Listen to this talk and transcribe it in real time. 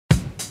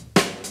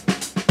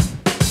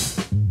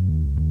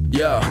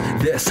Yo,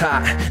 this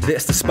hot,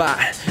 this the spot,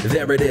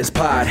 there it is,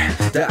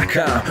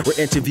 pod.com. We're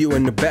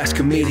interviewing the best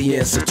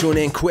comedians, so tune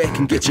in quick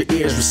and get your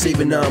ears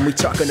receiving them. We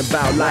talking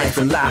about life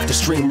and laughter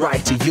stream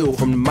right to you,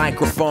 from the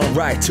microphone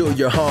right to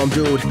your home,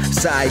 dude.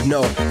 Side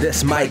note,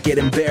 this might get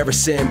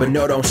embarrassing, but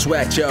no, don't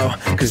sweat, yo,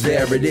 cause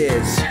there it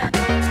is.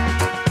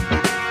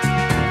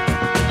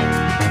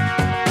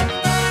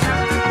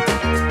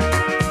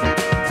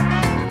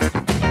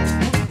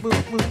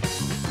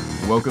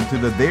 Welcome to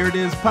the There It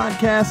Is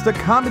podcast, a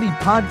comedy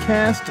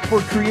podcast for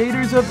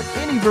creators of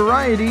any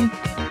variety.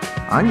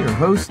 I'm your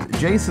host,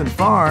 Jason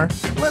Farr.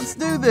 Let's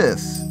do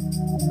this.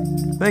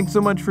 Thanks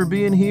so much for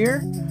being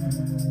here.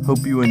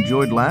 Hope you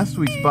enjoyed last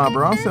week's Bob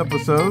Ross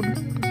episode.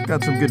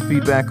 Got some good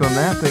feedback on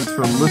that. Thanks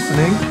for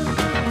listening.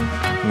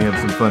 We have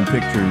some fun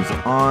pictures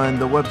on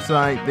the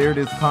website,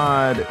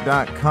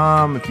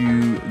 thereitispod.com. If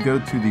you go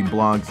to the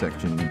blog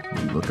section,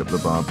 you look up the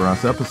Bob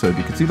Ross episode,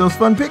 you can see those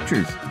fun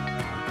pictures.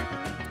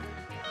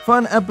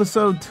 Fun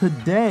episode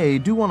today.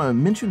 Do want to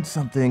mention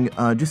something.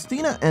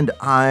 Justina and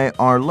I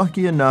are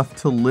lucky enough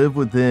to live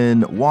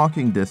within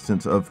walking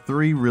distance of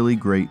three really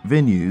great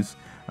venues.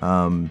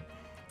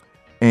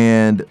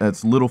 And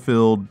that's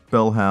Littlefield,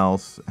 Bell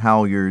House,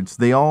 Halyards.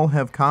 They all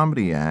have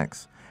comedy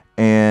acts,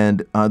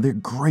 and they're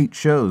great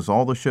shows.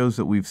 All the shows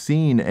that we've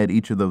seen at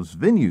each of those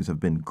venues have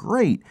been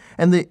great,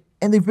 and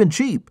they've been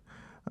cheap.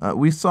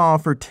 We saw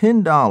for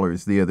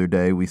 $10 the other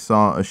day, we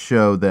saw a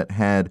show that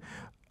had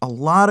a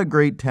lot of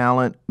great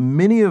talent.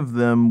 Many of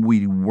them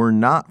we were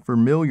not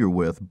familiar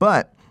with,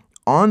 but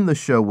on the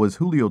show was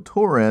Julio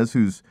Torres,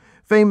 who's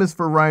famous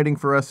for writing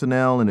for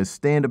SNL, and his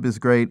stand-up is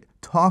great.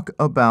 Talk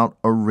about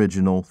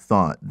original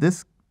thought.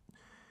 This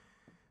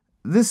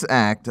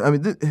act, I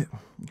mean,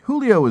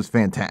 Julio is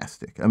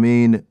fantastic. I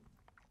mean,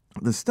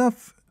 the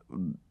stuff,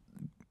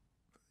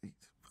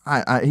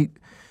 I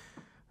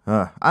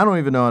don't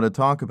even know how to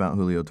talk about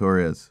Julio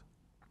Torres.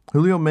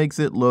 Julio makes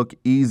it look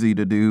easy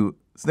to do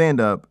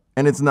stand-up,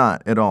 and it's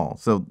not at all.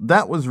 So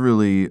that was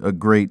really a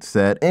great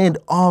set. And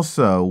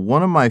also,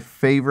 one of my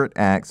favorite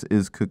acts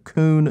is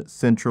Cocoon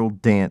Central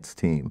Dance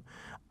Team.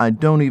 I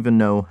don't even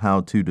know how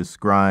to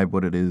describe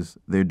what it is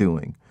they're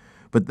doing,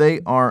 but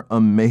they are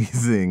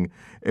amazing.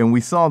 And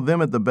we saw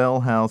them at the Bell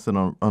House and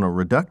on a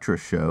Reductress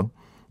show.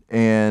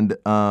 And,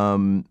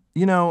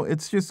 you know,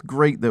 it's just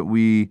great that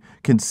we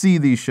can see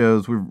these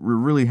shows. We're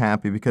really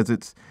happy because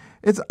it's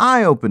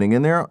eye-opening,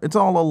 and it's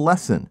all a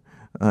lesson.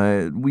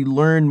 We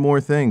learn more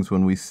things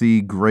when we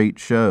see great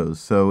shows,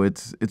 so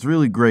it's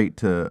really great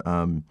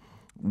to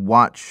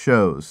watch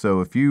shows.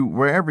 So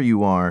wherever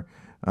you are,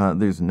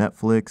 there's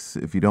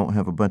Netflix. If you don't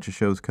have a bunch of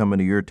shows coming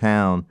to your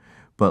town,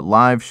 but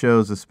live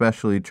shows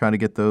especially, try to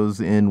get those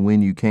in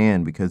when you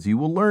can, because you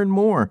will learn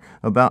more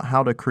about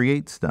how to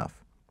create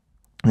stuff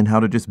and how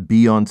to just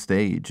be on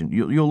stage, and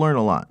you'll learn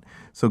a lot.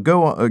 So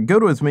go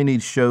to as many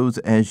shows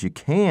as you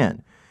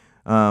can.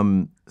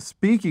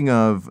 Speaking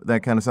of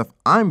that kind of stuff,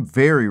 I'm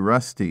very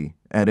rusty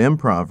at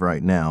improv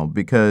right now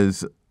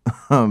because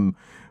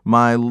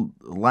my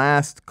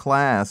last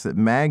class at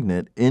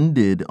Magnet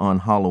ended on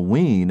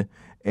Halloween,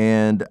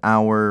 and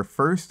our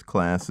first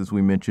class, as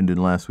we mentioned in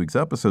last week's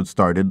episode,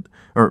 started,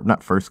 or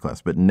not first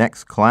class, but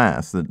next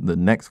class, the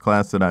next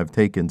class that I've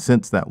taken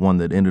since that one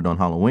that ended on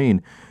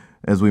Halloween,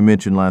 as we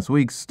mentioned last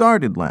week,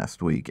 started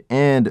last week,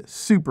 and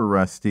super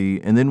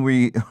rusty. And then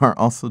we are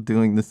also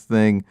doing this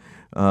thing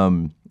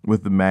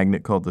with the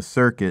Magnet called The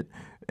Circuit,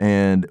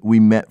 and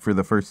we met for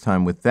the first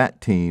time with that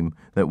team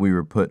that we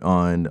were put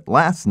on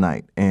last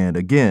night, and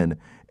again,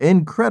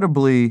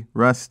 incredibly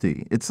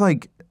rusty. It's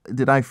like,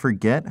 did I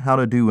forget how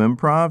to do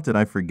improv? Did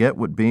I forget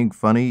what being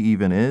funny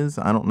even is?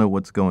 I don't know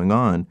what's going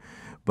on,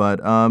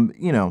 but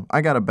you know, I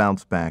gotta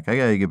bounce back. I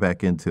gotta get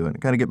back into it. I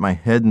gotta get my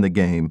head in the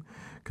game,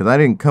 because I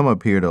didn't come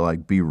up here to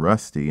like be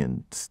rusty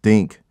and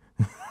stink,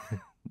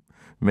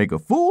 make a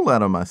fool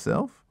out of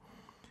myself.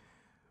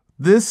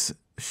 This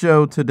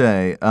show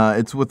today,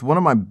 it's with one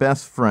of my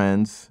best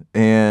friends,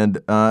 and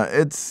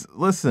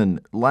listen,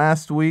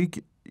 last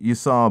week you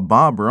saw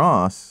Bob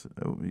Ross.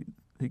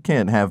 You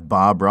can't have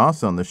Bob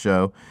Ross on the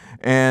show,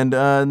 and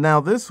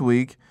now this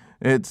week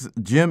it's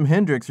Jim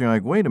Hendrix. You're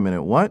like, wait a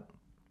minute, what?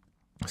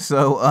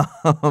 So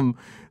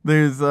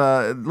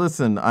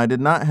listen, I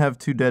did not have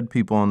two dead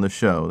people on the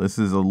show. This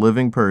is a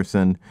living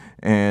person,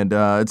 and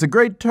it's a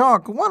great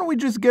talk. Why don't we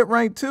just get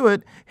right to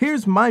it?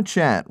 Here's my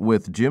chat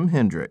with Jim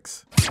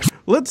Hendrix.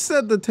 Let's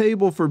set the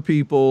table for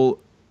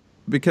people,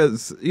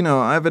 because, you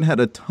know, I haven't had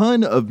a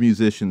ton of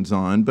musicians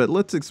on, but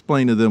let's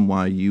explain to them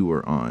why you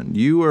were on.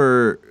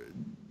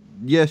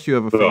 Yes, you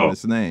have a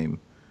famous name.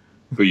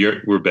 But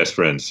we're best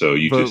friends, so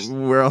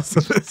we're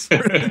also best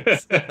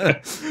friends.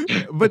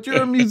 But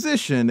you're a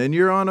musician, and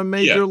you're on a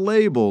major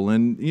label,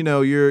 and, you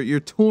know, you're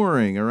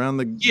touring around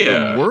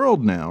the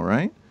world now,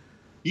 right?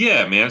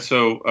 Yeah, man.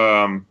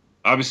 So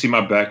obviously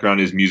my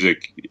background is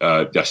music.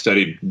 I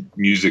studied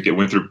music at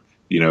Winthrop,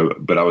 you know,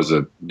 but I was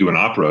doing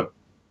opera.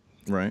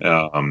 Right.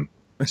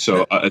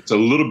 So it's a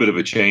little bit of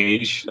a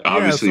change,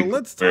 obviously. Yeah, so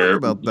let's talk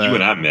about that. You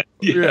and I met.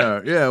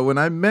 Yeah. When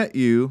I met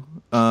you,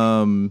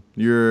 you're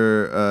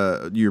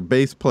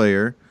bass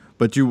player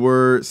But you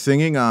were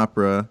singing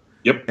opera.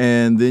 Yep.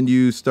 And then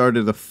you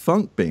started a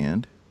funk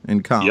band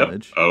in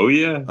college. Yep. Oh,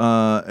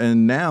 yeah.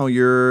 And now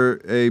you're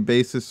a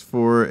bassist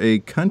for a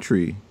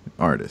country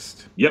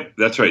artist. Yep,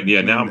 that's right.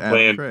 Yeah, now I'm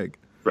playing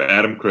for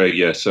Adam Craig.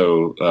 Yeah,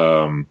 so,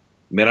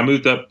 man, I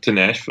moved up to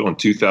Nashville in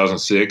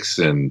 2006,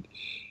 and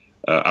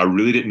I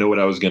really didn't know what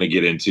I was going to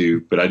get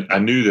into, but I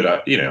knew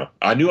that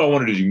I knew I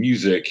wanted to do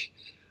music,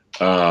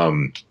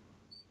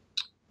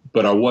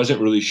 but I wasn't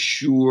really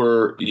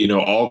sure.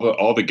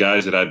 All the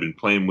guys that I'd been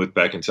playing with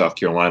back in South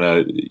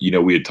Carolina,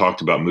 we had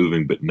talked about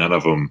moving, but none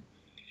of them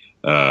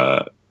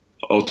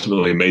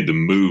ultimately made the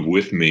move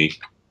with me.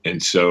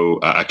 And so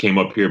I came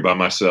up here by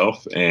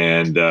myself,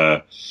 and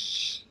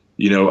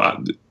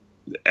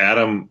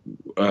Adam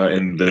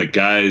and the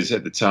guys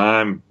at the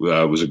time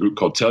was a group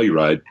called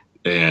Telluride.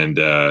 And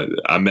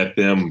I met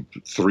them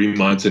 3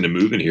 months into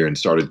moving here and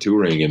started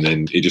touring. And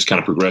then it just kind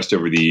of progressed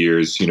over the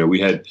years. We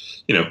had,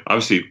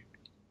 obviously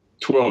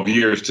 12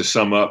 years to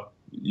sum up.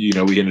 We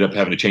ended up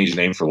having to change the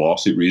name for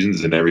lawsuit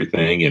reasons and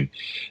everything. And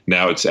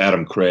now it's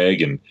Adam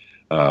Craig. And,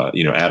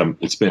 Adam,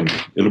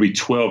 it'll be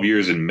 12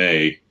 years in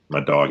May. My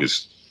dog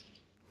is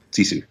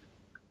Sisu.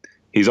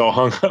 He's all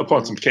hung up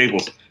on some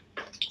cables.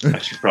 I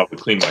should probably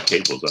clean my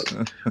cables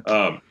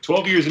up.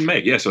 12 years in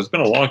May. Yeah, so it's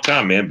been a long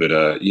time, man. But,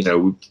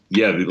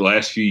 the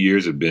last few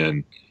years have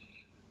been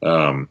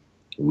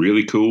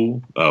really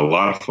cool, a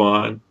lot of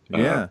fun.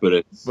 Yeah, but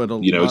a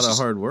lot of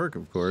hard work,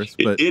 of course.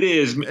 But it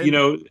is,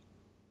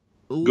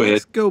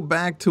 Let's go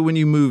back to when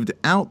you moved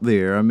out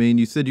there. I mean,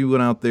 you said you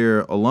went out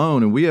there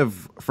alone, and we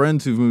have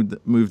friends who've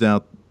moved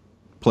out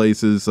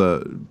places.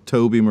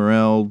 Toby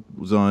Morrell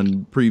was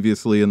on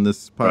previously in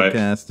this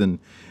podcast,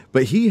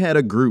 but he had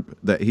a group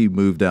that he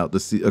moved out to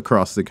see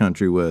across the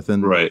country with,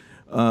 and but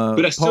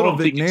I still Paul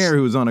Vignair,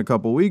 who was on a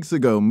couple weeks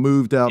ago,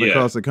 moved out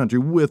across the country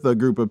with a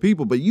group of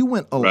people, but you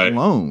went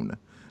alone.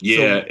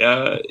 Yeah,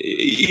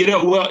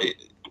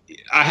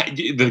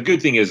 the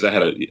good thing is I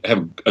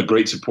have a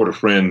great support of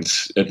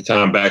friends at the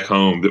time back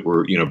home that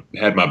were,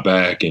 had my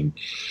back. And,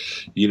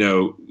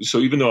 so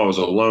even though I was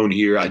alone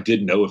here, I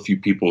did know a few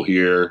people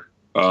here.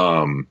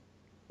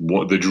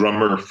 The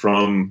drummer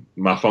from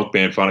my funk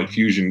band, Phonic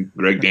Fusion,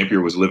 Greg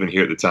Dampier, was living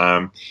here at the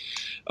time.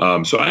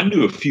 So I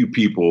knew a few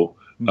people.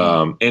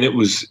 And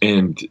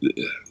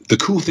the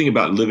cool thing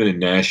about living in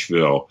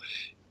Nashville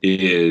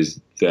is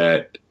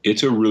that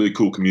it's a really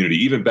cool community,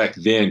 even back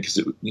then, because,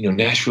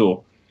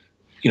 Nashville,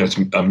 it's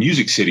a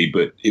music city,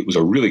 but it was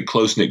a really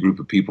close-knit group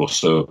of people.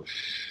 So,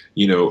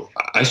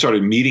 I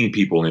started meeting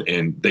people,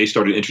 and they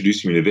started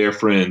introducing me to their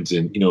friends,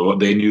 and,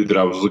 they knew that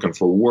I was looking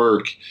for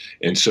work.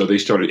 And so they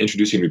started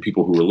introducing me to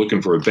people who were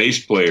looking for a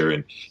bass player.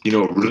 And, it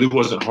really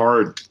wasn't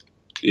hard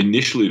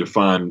initially to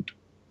find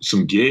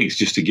some gigs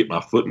just to get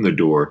my foot in the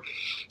door.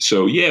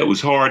 So, yeah, it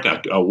was hard.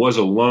 I was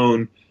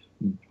alone,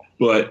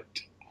 but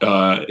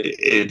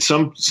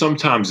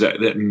sometimes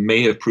that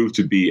may have proved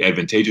to be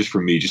advantageous for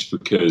me, just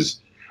because,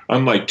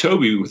 unlike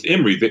Toby with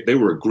Emery, they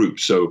were a group.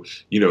 So,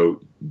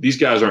 these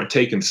guys aren't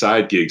taking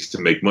side gigs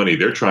to make money.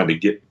 They're trying to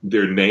get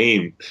their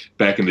name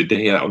back in the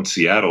day out in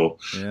Seattle.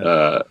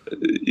 Yeah.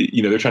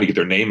 They're trying to get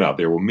their name out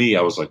there. Well, me,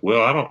 I was like,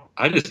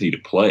 I just need to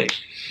play.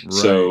 Right.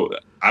 So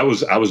I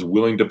was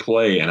willing to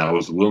play, and I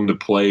was willing to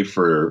play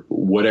for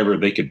whatever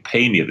they could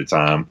pay me at the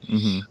time.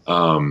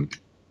 Mm-hmm.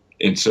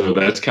 And so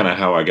that's kind of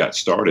how I got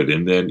started.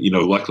 And then,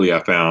 luckily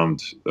I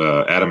found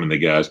Adam and the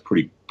guys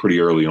pretty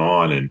early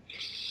on. And,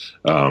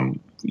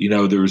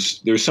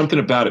 there's something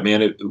about it,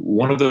 man.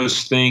 One of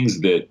those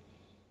things that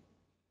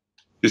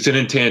it's an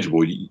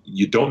intangible.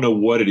 You don't know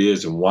what it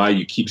is and why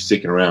you keep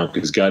sticking around,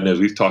 because God knows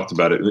we've talked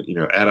about it.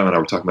 Adam and I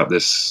were talking about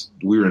this.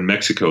 We were in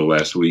Mexico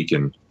last week,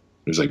 and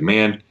it was like,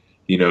 man,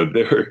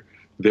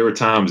 there were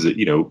times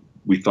that,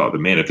 we thought that,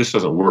 man, if this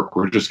doesn't work,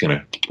 we'll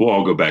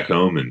all go back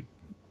home and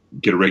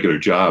get a regular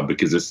job,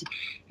 because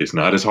it's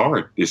not as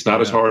hard. It's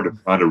not as hard to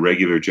find a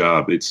regular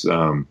job.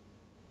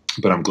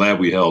 But I'm glad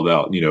we held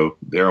out.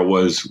 There I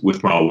was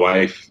with my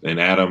wife and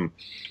Adam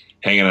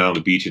hanging out on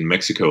the beach in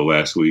Mexico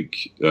last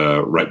week,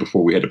 right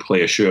before we had to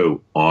play a show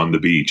on the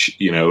beach.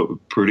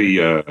 Pretty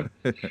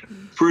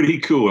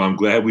cool. I'm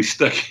glad we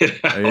stuck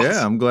it out.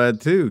 Yeah, I'm glad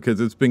too,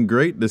 because it's been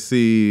great to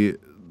see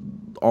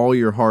all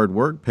your hard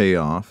work pay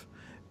off.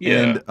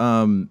 Yeah.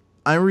 And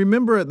I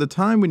remember at the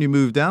time when you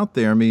moved out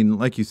there, I mean,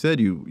 like you said,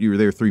 you were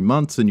there 3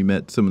 months and you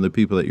met some of the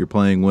people that you're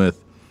playing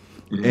with.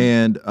 Mm-hmm.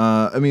 And,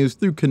 it was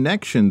through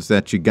connections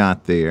that you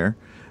got there.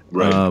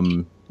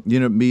 Right.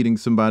 Meeting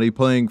somebody,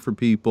 playing for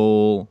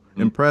people,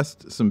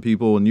 impressed some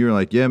people, and you're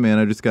like, yeah, man,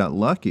 I just got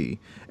lucky.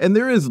 And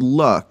there is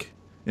luck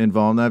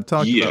involved. And I've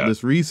talked about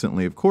this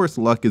recently. Of course,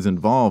 luck is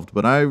involved,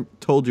 but I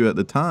told you at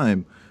the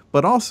time,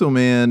 but also,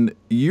 man,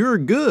 you're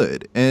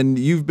good, and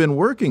you've been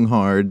working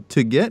hard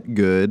to get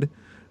good.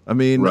 I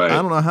mean, I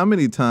don't know how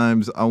many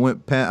times I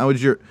went past. I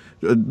was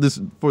this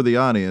for the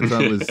audience.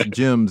 I was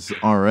Jim's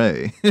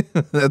RA.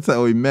 That's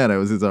how we met. I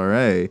was his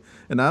RA,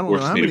 and I don't know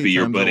how many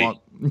times I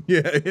walked.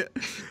 Yeah,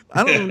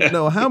 I don't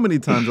know how many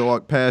times I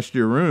walked past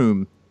your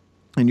room,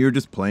 and you're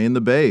just playing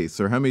the bass,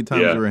 or how many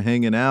times we were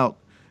hanging out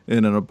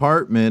in an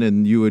apartment,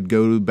 and you would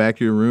go back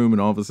to your room, and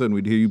all of a sudden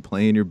we'd hear you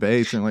playing your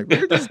bass, and like,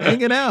 we're just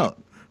hanging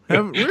out.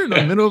 We're in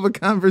the middle of a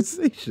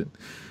conversation.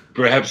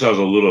 Perhaps I was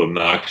a little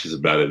obnoxious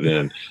about it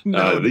then.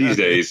 These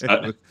days,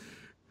 I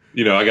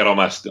got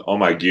all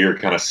my gear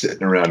kind of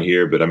sitting around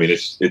here, but I mean,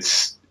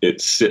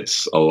 it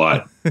sits a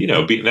lot.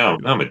 Now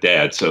I'm a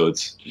dad, so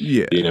it's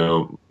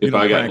if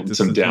I got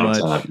some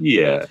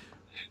downtime,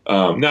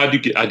 no,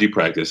 I do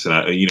practice,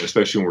 and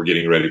especially when we're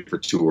getting ready for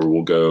tour,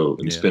 we'll go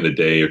and spend a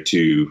day or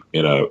two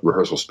in a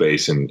rehearsal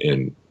space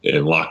and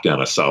lock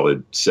down a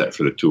solid set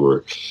for the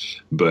tour.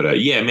 But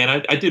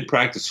man, I did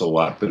practice a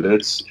lot, but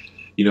that's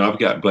I've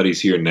got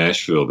buddies here in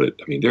Nashville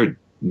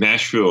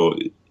Nashville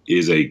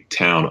is a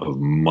town of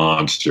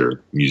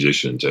monster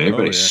musicians.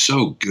 Everybody's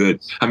so good.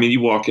 I mean, you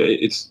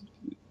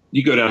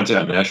go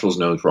downtown. Nashville's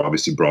known for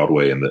obviously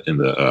Broadway and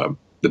the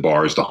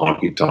bars, the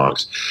honky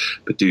tonks.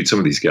 But dude, some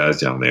of these guys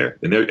down there,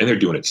 and they're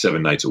doing it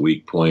 7 nights a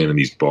week, playing in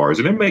these bars,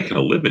 and they're making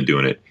a living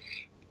doing it.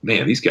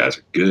 Man, these guys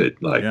are good,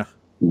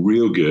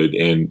 real good.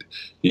 And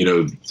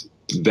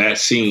that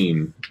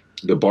scene,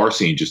 the bar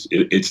scene,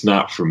 it's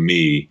not for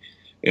me.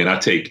 And I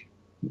take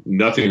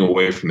nothing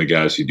away from the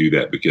guys who do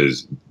that,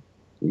 because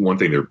one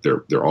thing,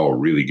 they're all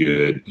really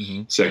good.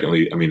 Mm-hmm.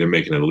 Secondly, I mean, they're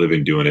making a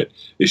living doing it.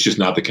 It's just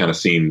not the kind of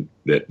scene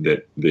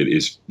that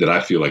I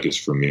feel like is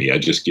for me. I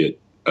just get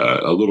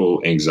a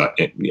little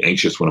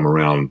anxious when I'm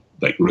around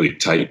like really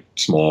tight,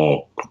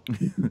 small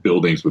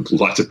buildings with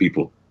lots of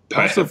people.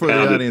 Also, for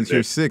the audience,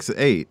 you're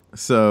 6'8",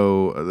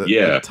 so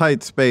the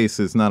tight space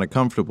is not a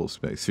comfortable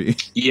space for you.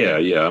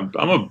 Yeah.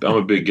 I'm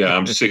a big guy.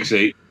 I'm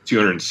 6'8",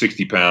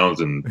 260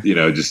 pounds, and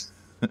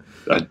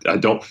I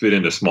don't fit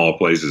into small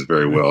places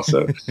very well.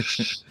 So,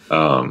 but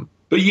I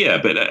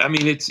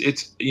mean,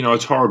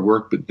 it's hard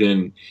work. But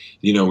then,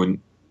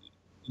 when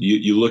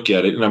you look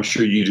at it, and I'm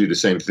sure you do the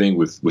same thing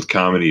with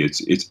comedy.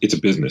 It's a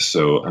business.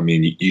 So, I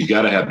mean, you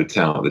got to have the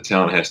talent. The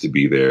talent has to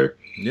be there.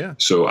 Yeah.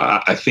 So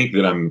I think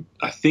that I'm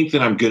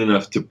good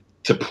enough to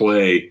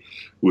play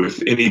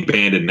with any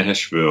band in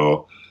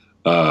Nashville.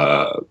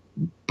 But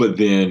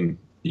then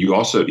you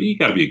got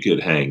to be a good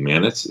hang,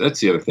 man. That's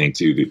the other thing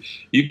too.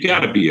 You've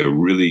got to be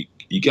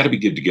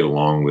good to get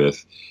along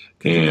with.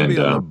 And be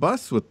on a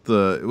bus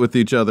with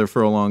each other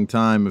for a long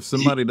time. If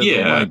somebody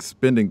doesn't like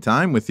spending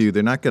time with you,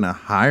 they're not going to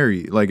hire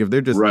you. Like if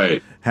they're just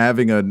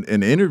having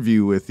an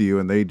interview with you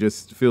and they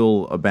just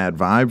feel a bad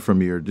vibe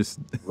from you, or just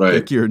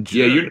think you're a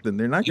jerk, then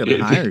they're not going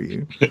to hire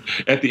you.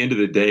 At the end of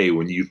the day,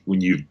 when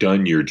you've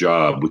done your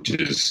job, which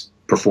is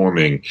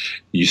performing,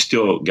 you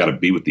still got to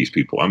be with these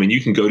people. I mean, you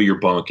can go to your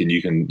bunk and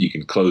you can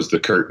close the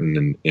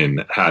curtain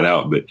and hide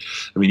out, but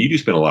I mean, you do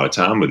spend a lot of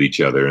time with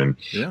each other, and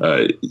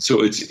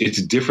so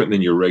it's different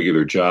than your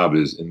regular job,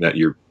 is in that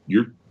you're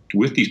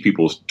with these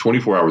people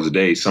 24 hours a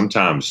day,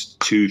 sometimes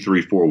 2,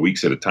 3, 4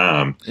 weeks at a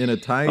time in a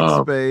tight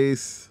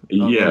space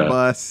on the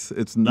bus.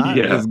 It's not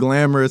as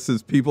glamorous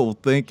as people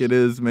think it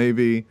is,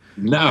 maybe.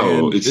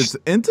 No, and it's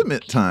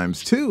intimate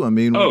times too. I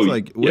mean, it's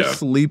like we're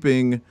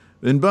sleeping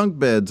in bunk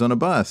beds on a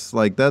bus,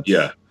 like that's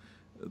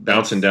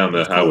bouncing down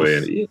the highway.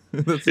 And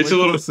it's like a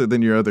little closer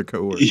than your other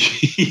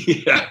coworkers.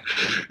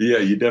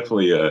 You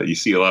definitely you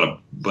see a lot of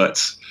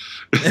butts.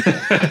 There's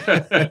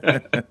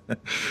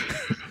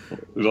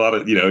a lot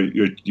of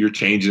you're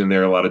changing in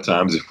there a lot of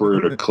times. If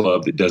we're at a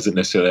club that doesn't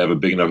necessarily have a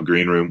big enough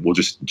green room, we'll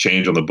just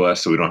change on the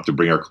bus so we don't have to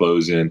bring our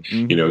clothes in.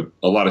 Mm-hmm.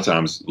 A lot of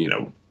times,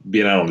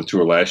 being out on the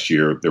tour last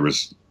year, there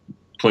was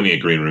plenty of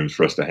green rooms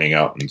for us to hang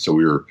out, and so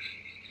we were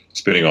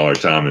spending all our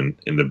time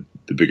in the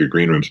bigger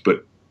green rooms.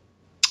 But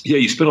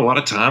you spend a lot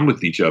of time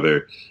with each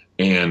other,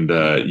 and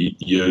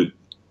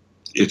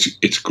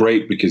it's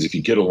great, because if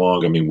you get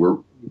along, I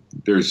mean,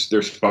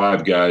 there's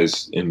 5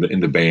 guys in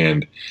the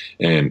band,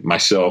 and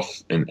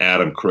myself and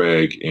Adam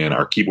Craig and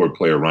our keyboard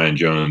player Ryan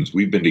Jones,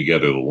 we've been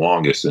together the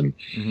longest, and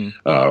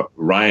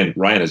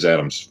Ryan is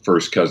Adam's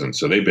first cousin,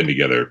 so they've been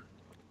together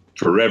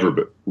forever.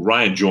 But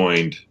Ryan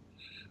joined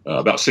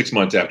about 6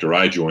 months after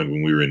I joined,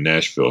 when we were in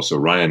Nashville. So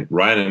Ryan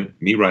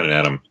and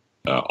Adam,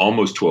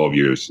 almost 12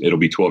 years. It'll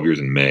be 12 years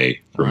in May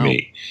for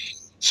me.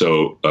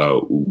 So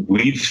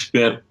we've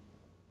spent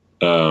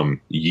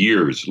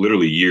years,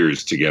 literally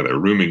years together,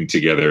 rooming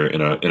together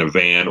in a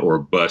van or a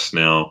bus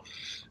now.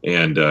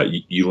 And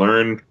you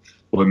learn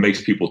what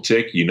makes people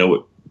tick.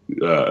 You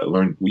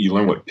learn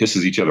what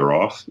pisses each other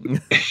off.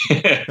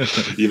 At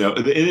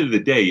the end of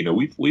the day,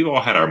 we've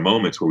all had our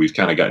moments where we've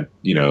kind of got,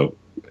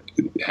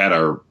 had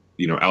our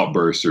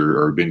outbursts,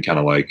 or been kind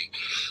of like,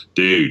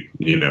 dude,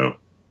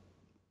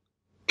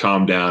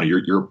 calm down.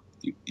 We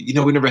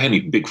never had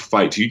any big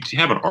fights. You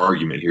have an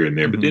argument here and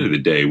there, but at the end of the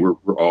day, we're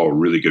all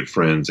really good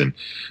friends, and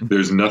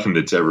there's nothing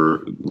that's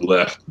ever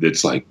left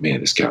that's like, man,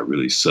 this guy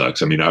really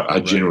sucks. I mean, I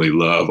generally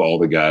love all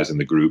the guys in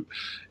the group,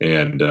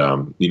 and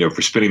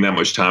for spending that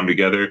much time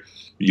together,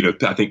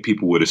 I think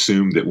people would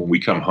assume that when we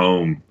come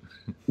home,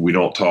 we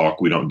don't talk,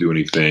 we don't do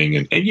anything,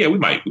 and we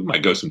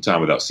might go some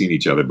time without seeing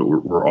each other, but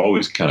we're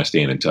always kind of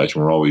staying in touch.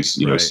 We're always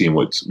seeing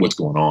what's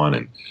going on,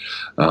 and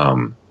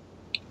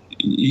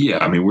yeah,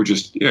 I mean,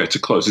 it's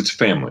it's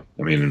family.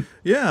 I mean,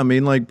 yeah, I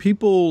mean, like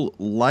people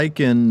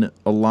liken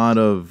a lot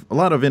of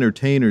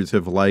entertainers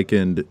have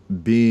likened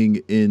being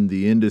in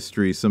the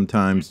industry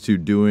sometimes to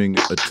doing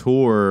a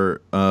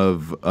tour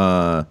of,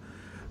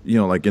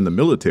 like in the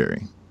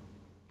military.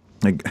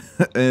 Like,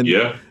 and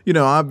yeah,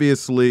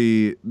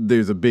 obviously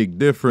there's a big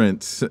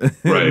difference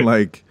right. in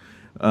like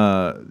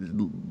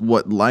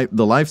what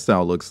the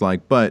lifestyle looks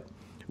like, but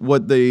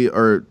what they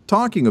are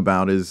talking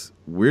about is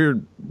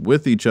we're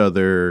with each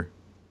other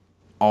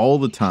all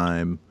the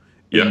time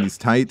in these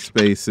tight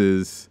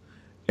spaces,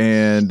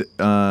 and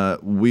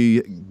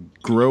we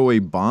grow a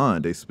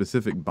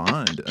specific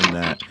bond in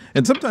that.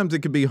 And sometimes it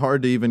can be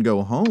hard to even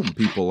go home.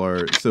 People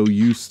are so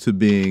used to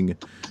being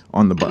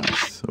on the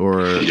bus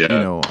or,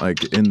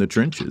 like in the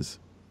trenches.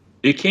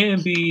 It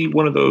can be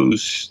one of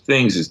those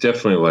things. It's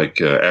definitely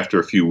like after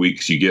a few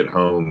weeks you get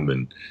home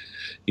and,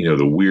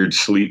 the weird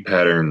sleep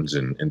patterns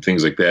and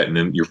things like that. And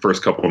then your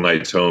first couple of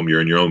nights home, you're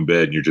in your own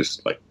bed and you're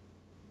just like,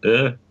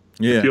 I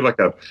feel like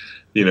I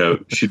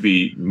should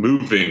be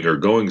moving or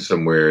going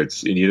somewhere.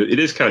 It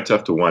is kind of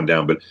tough to wind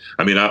down, but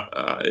I mean,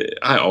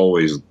 I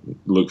always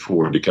look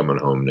forward to coming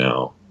home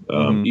now.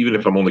 Even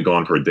if I'm only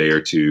gone for a day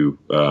or two.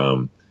 I've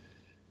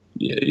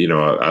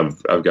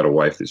got a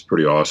wife that's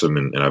pretty awesome,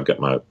 and I've got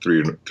my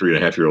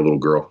 3.5-year-old little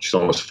girl. She's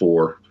almost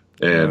 4,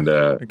 and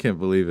I can't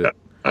believe it.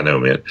 I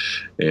know, man.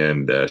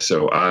 And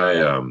so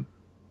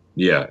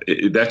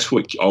that's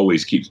what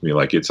always keeps me.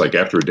 Like, it's like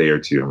after a day or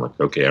two, I'm like,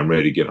 okay, I'm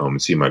ready to get home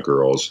and see my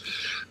girls.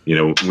 We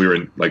were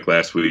like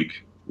last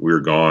week, we were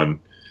gone.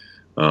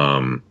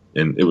 And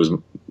it was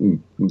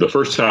the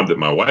first time that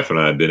my wife and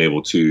I had been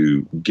able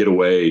to get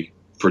away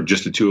for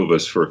just the two of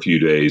us for a few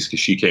days,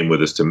 because she came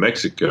with us to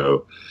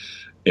Mexico.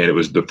 And it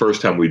was the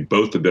first time we'd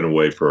both have been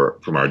away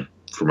from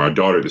our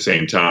daughter at the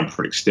same time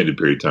for an extended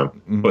period of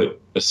time. Mm-hmm. But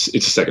it's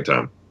the second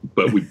time.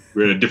 But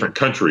we're in a different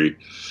country,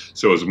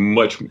 so it was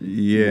much.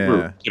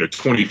 Yeah, we're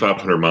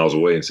 2,500 miles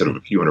away instead of a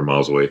few hundred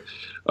miles away.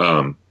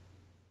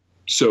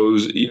 So it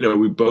was,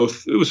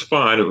 it was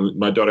fine.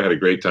 My daughter had a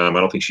great time. I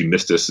don't think she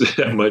missed us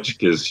that much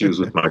because she was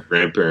with my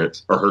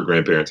grandparents or her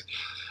grandparents.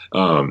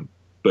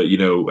 But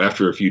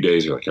after a few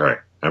days, you're like, all right,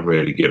 I'm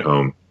ready to get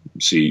home.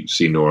 See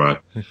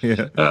Nora.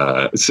 Yeah.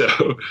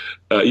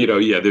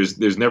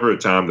 There's never a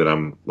time that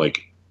I'm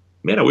like,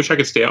 man, I wish I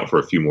could stay out for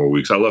a few more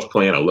weeks. I love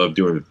playing. I love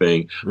doing the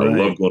thing. Right. I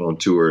love going on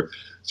tour.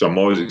 So I'm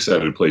always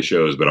excited to play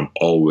shows, but I'm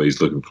always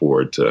looking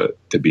forward to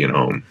being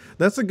home.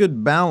 That's a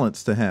good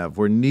balance to have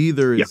where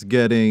neither is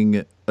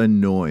getting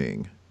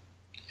annoying.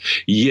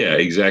 Yeah,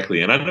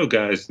 exactly. And I know,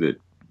 guys, that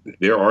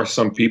there are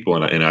some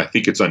people, and I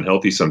think it's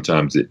unhealthy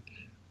sometimes, that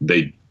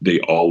they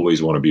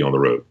always want to be on the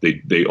road.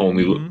 They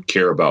only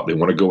care about, they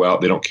want to go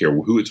out. They don't care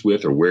who it's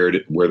with or where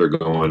they're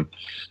going.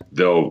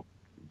 They'll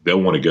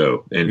want to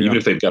go. And even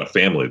if they've got a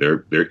family,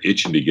 they're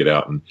itching to get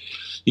out. And,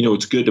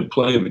 it's good to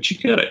play, but you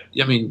got to,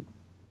 I mean,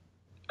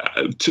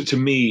 to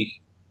me,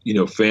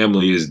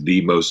 family is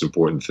the most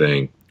important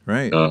thing.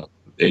 Right.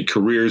 And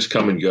careers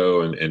come and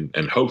go.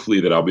 And hopefully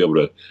that I'll be able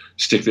to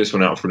stick this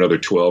one out for another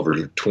 12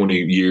 or 20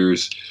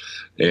 years.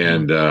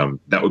 And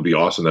that would be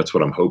awesome. That's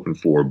what I'm hoping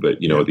for. But, at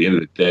the end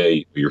of the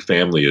day, your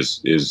family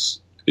is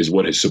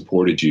what has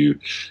supported you,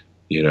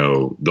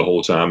 the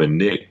whole time. And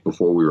Nick,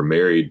 before we were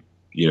married,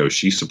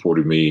 she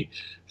supported me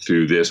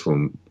through this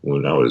when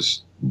I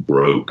was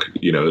broke,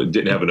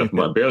 didn't have enough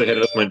money, barely had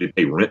enough money to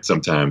pay rent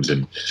sometimes.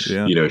 And,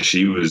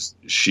 she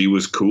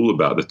was cool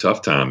about the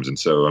tough times. And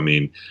so, I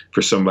mean,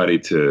 for somebody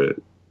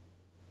to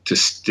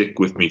stick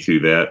with me through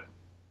that,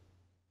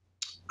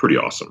 pretty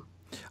awesome.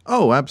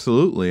 Oh,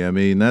 absolutely. I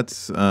mean,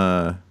 that's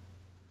that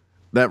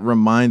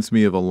reminds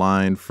me of a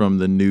line from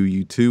the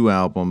new U2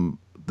 album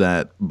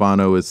that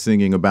Bono is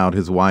singing about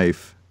his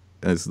wife,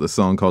 as the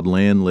song called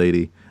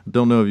Landlady.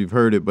 Don't know if you've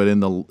heard it, but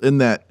in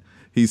that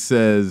he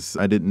says,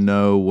 I didn't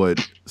know what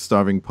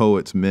starving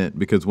poets meant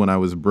because when I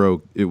was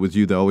broke, it was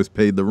you that always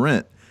paid the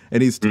rent.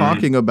 And he's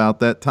talking about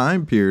that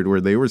time period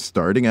where they were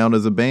starting out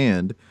as a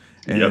band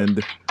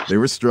and they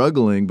were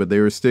struggling, but they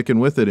were sticking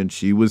with it. And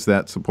she was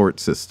that support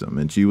system.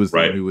 And she was the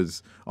one who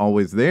was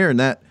always there. And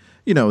that,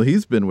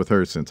 he's been with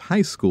her since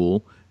high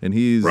school and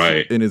he's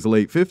in his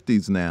late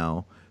 50s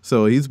now.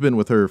 So he's been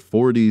with her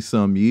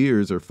 40-some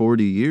years or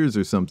 40 years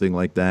or something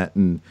like that.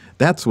 And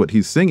that's what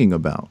he's singing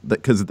about,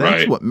 because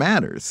that's what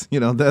matters.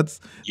 That's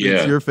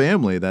your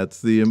family.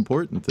 That's the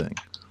important thing.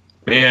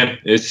 Man,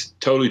 it's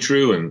totally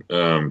true. And,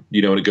 and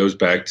it goes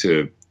back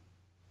to,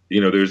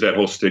 there's that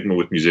whole stigma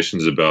with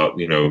musicians about,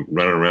 running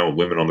around with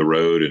women on the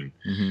road.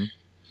 And,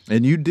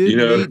 and you did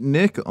meet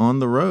Nick on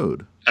the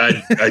road.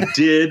 I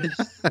did,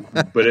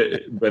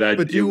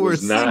 but you were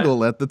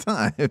single at the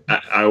time.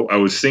 I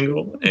was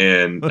single,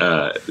 and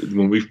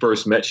when we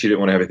first met, she didn't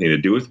want to have anything to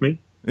do with me.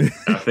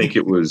 I think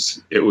it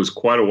was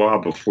quite a while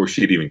before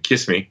she'd even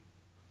kiss me.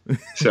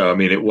 So I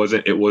mean, it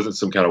wasn't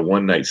some kind of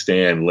one night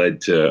stand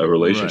led to a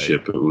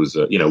relationship. Right. It was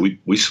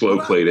we slow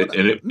played it,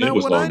 and it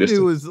was long distance. What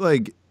I knew was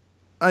like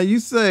You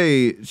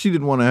say she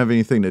didn't want to have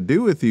anything to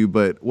do with you,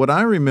 but what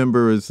I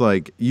remember is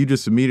like you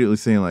just immediately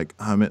saying like,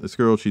 I met this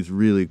girl, she's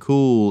really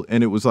cool,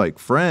 and it was like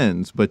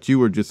friends, but you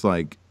were just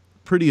like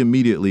pretty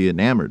immediately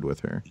enamored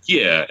with her.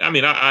 Yeah, I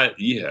mean,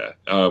 yeah.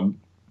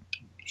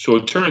 So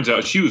it turns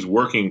out she was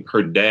working.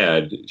 Her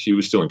dad, she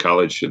was still in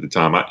college at the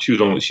time.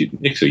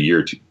 Nick's a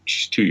year,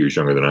 she's 2 years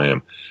younger than I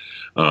am.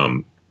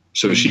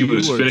 So and she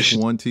was finished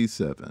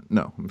 27.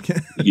 No, I'm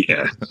kidding.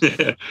 Yeah,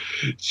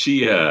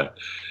 she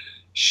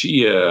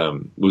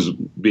was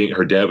being.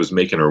 Her dad was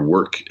making her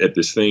work at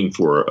this thing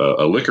for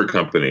a liquor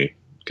company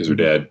because her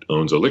dad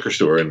owns a liquor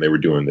store, and they were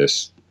doing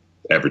this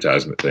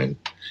advertisement thing.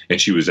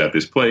 And she was at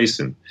this place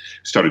and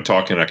started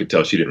talking. I could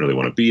tell she didn't really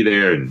want to be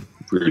there, and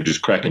we were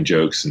just cracking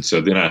jokes. And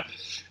so then I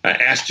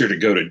asked her to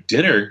go to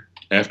dinner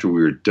after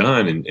we were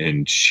done,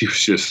 and she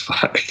was just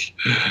like,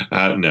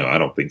 "No, I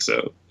don't think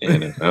so."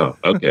 And oh,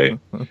 okay,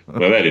 well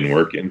that didn't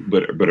work.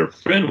 But her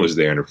friend was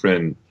there, and her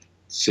friend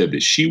said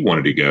that she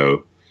wanted to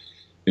go,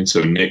 and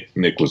so Nick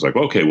was like,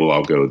 "Okay, well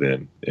I'll go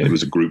then." And it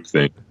was a group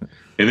thing,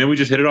 and then we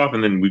just hit it off,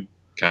 and then we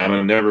kind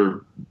of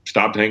never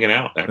stopped hanging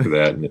out after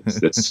that. And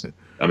that's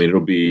I mean, it'll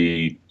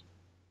be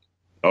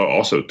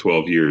also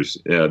 12 years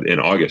in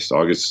August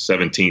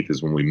 17th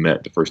is when we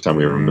met, the first time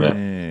we ever met.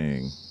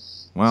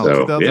 Wow,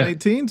 so,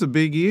 2018 is a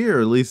big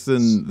year, at least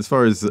as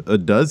far as a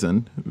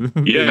dozen.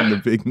 Yeah,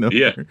 the big number.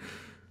 Yeah,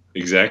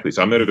 exactly.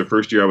 So I met her the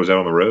first year I was out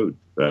on the road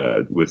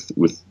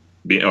with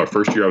being our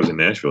first year I was in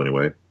Nashville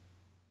anyway.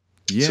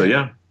 Yeah. So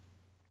yeah,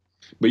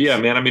 but yeah,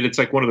 man. I mean, it's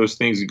like one of those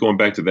things. Going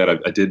back to that,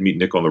 I did meet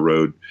Nick on the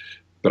road,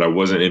 but I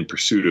wasn't in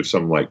pursuit of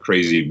some like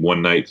crazy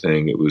one night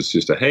thing. It was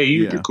just a hey,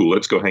 you're cool.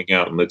 Let's go hang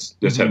out and let's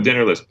have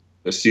dinner. Let's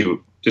see.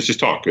 Let's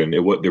just talk. And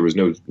there was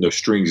no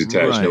strings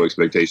attached, no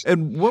expectations.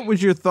 And what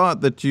was your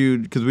thought that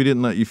because we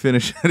didn't let you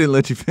finish? I didn't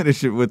let you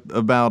finish it with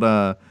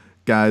about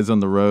guys on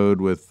the road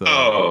with.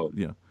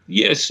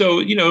 Yeah.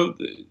 So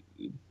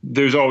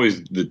there's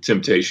always the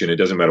temptation. It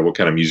doesn't matter what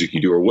kind of music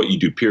you do or what you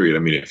do. Period. I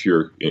mean, if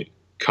you're in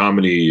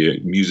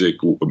comedy, music,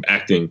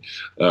 acting,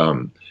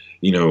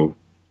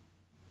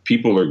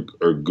 people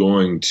are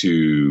going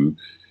to.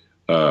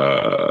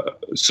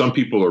 Some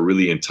people are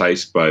really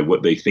enticed by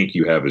what they think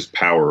you have as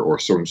power or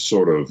some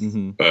sort of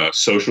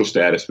social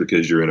status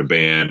because you're in a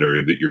band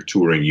or that you're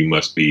touring. You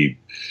must be,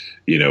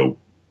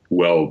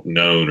 well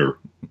known or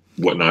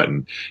whatnot.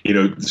 And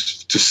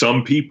to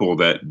some people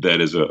that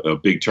is a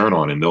big turn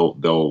on, and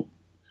they'll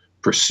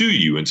pursue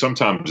you. And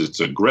sometimes it's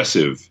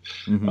aggressive,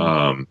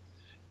 and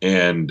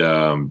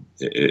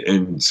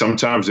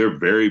sometimes they're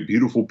very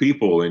beautiful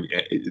people. And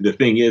the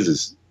thing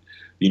is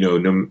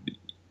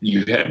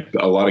you have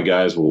a lot of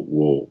guys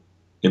will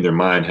in their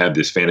mind have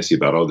this fantasy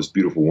about, this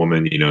beautiful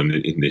woman,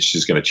 and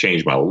she's going to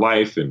change my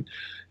life. And,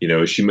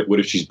 what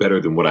if she's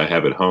better than what I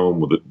have at home?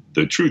 Well,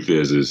 the truth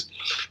is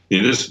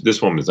this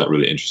woman is not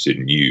really interested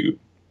in you.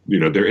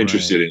 They're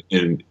interested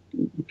in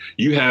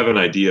you have an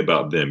idea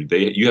about them.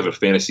 You have a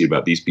fantasy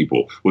about these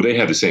people. Well, they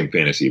have the same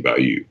fantasy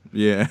about you.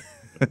 Yeah.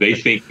 They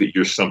think that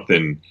you're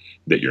something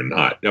that you're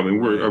not. I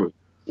mean,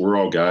 we're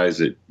all guys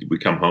that we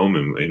come home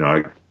and,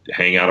 I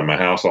hang out at my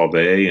house all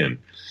day and,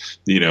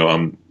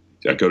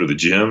 I go to the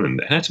gym and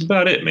that's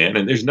about it, man.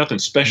 And there's nothing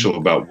special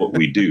about what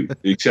we do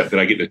except that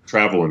I get to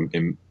travel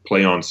and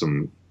play on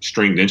some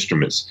stringed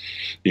instruments,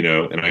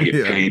 and I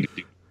get paid.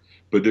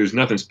 But there's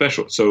nothing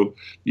special. So,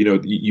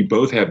 you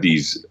both have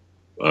these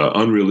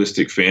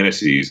unrealistic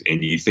fantasies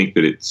and you think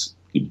that it's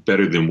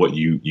better than what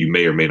you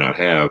may or may not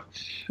have.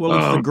 Well,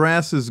 it's the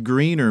grass is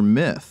greener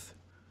myth.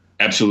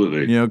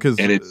 Absolutely. Because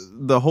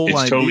the whole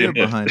idea totally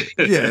behind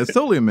it. Yeah, it's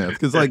totally a myth.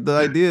 Because the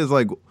idea is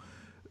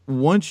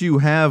once you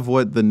have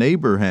what the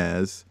neighbor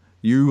has,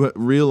 you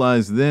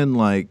realize then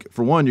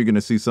for one, you're going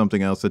to see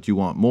something else that you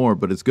want more,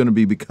 but it's going to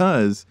be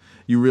because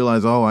you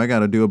realize, I got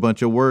to do a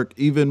bunch of work,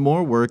 even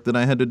more work than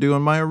I had to do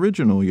in my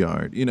original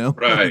yard,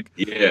 Right.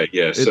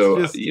 Yeah.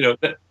 So,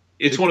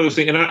 it's one of those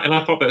things. And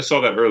I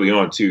saw that early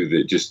on too,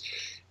 that just,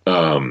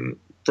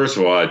 first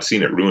of all, I'd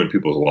seen it ruin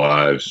people's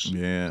lives.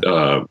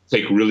 Yeah.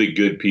 Take really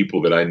good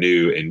people that I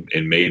knew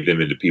and made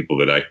them into people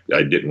that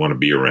I didn't want to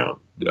be around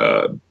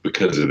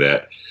because of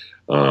that.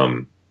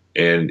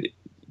 And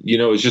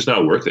it's just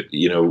not worth it.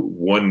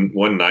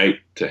 One night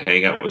to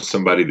hang out with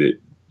somebody that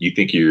you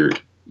think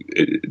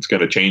it's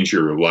going to change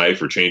your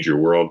life or change your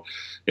world,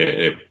 and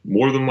it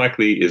more than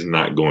likely is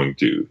not going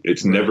to.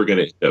 It's never going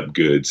to end up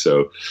good.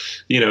 So,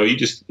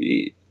 it's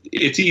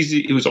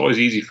easy. It was always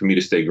easy for me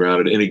to stay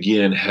grounded. And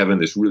again, having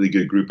this really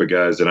good group of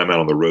guys that I'm out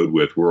on the road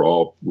with, we're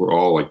all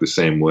like the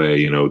same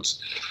way.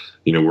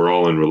 We're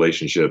all in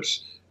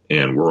relationships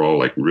and we're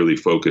all really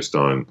focused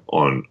on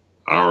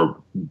our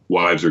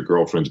wives or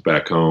girlfriends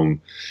back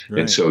home.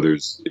 Right. And so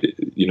there's,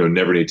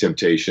 never any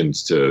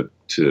temptations to,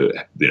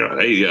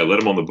 hey, yeah, let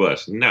them on the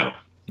bus. No.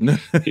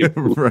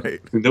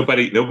 Right.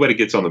 Nobody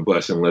gets on the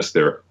bus unless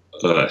they're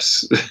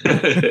us.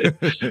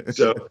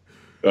 So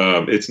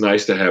it's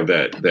nice to have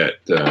that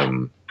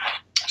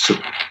so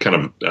kind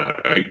of,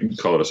 I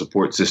call it a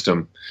support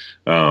system.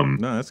 No,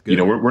 that's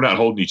good. We're not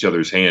holding each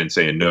other's hand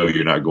saying, no,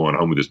 you're not going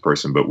home with this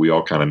person, but we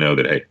all kind of know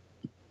that, hey,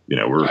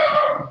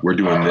 we're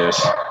doing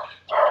this.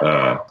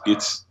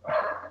 It's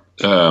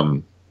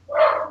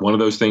one of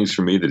those things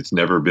for me that it's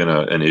never been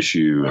an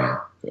issue. And,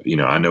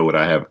 I know what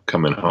I have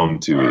coming home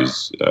to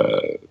is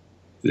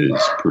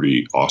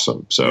pretty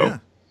awesome. So yeah.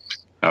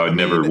 I would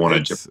never want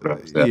to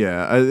jeopardize that.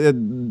 Yeah. A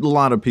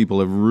lot of people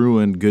have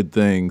ruined good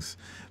things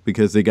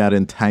because they got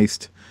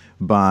enticed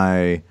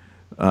by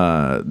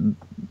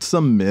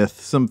some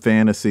myth, some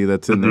fantasy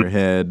that's in their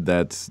head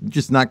that's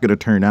just not going to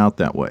turn out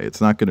that way.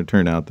 It's not going to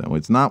turn out that way.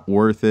 It's not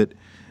worth it.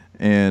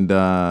 And,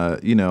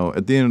 at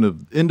the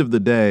end of the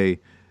day,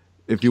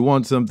 if you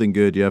want something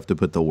good, you have to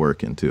put the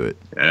work into it.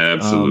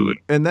 Absolutely.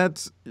 And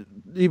that's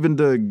even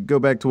to go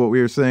back to what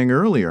we were saying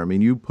earlier. I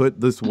mean, you put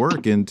this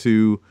work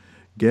into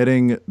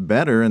getting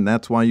better, and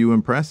that's why you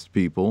impressed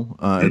people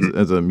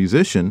as a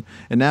musician.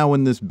 And now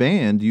in this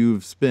band,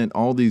 you've spent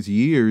all these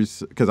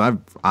years, because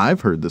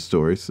I've heard the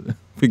stories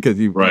because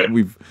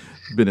we've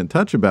been in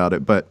touch about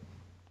it, but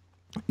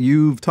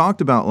you've talked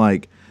about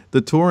like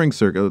the touring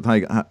circuit,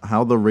 like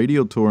how the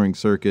radio touring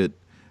circuit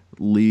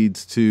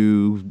leads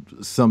to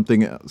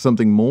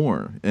something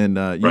more. And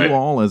you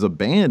all as a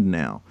band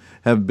now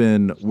have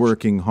been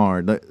working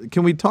hard.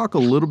 Can we talk a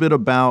little bit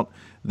about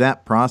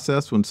that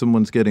process when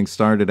someone's getting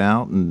started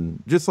out,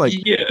 and just like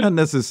not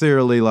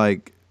necessarily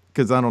like,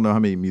 because I don't know how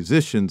many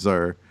musicians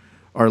are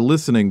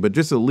listening, but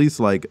just at least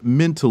like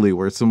mentally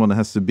where someone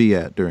has to be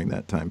at during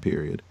that time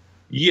period?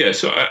 Yeah.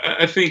 So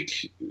I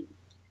think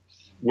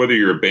whether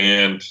you're a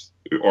band,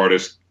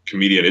 artist,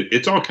 comedian,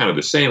 it's all kind of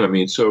the same. I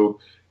mean,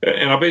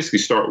 and I'll basically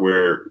start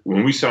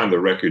when we signed the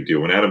record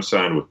deal, when Adam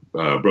signed with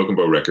Broken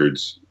Bow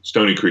Records,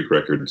 Stony Creek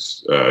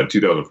Records, in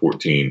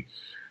 2014,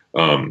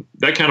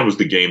 that kind of was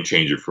the game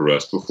changer for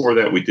us. Before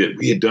that,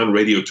 we had done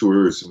radio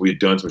tours, we had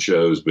done some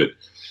shows, but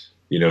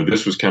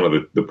this was kind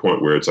of the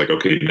point where it's like,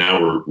 okay,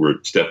 now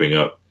we're stepping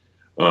up.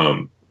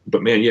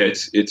 But man, yeah,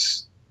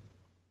 it's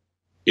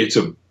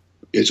a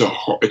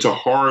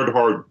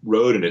hard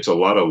road, and it's a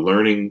lot of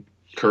learning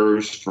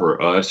curves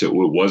for us. It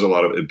was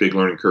a big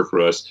learning curve for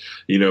us.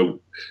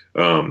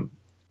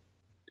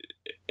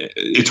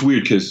 It's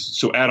weird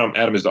because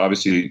Adam is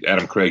obviously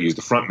Adam Craig. He's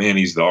the front man.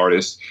 He's the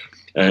artist,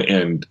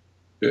 and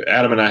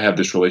Adam and I have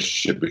this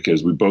relationship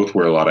because we both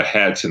wear a lot of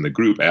hats in the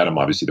group. Adam,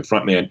 obviously the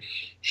front man,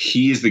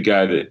 he's the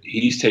guy that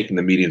he's taking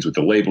the meetings with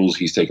the labels.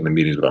 He's taking the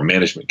meetings with our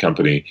management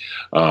company.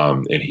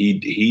 And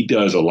he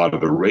does a lot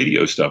of the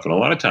radio stuff. And a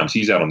lot of times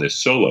he's out on this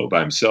solo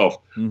by himself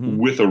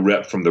with a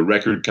rep from the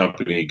record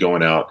company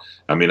going out.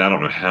 I mean, I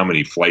don't know how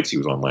many flights he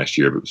was on last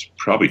year, but it was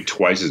probably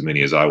twice as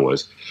many as I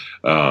was.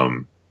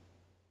 But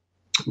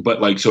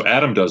so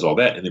Adam does all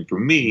that. And then for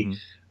me,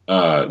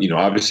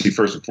 obviously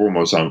first and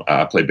foremost,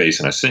 I play bass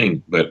and I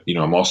sing, but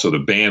I'm also the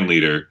band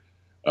leader,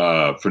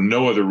 for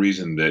no other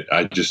reason that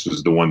I just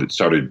was the one that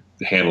started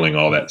handling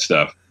all that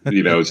stuff.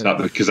 It's not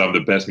because I'm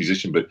the best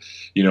musician, but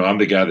I'm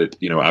the guy that,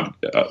 I'm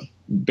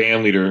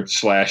band leader /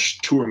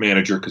 tour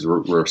manager, because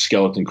we're a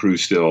skeleton crew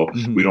still.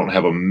 We don't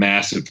have a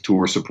massive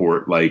tour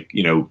support like,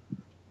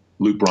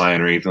 Luke Bryan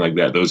or anything like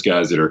that. Those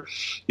guys that are,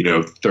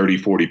 30,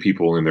 40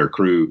 people in their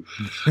crew.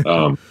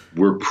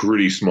 We're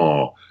pretty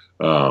small.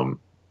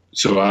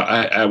 So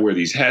I wear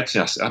these hats.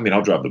 And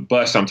I'll drive the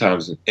bus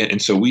sometimes.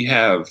 And so we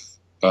have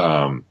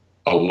a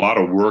lot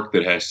of work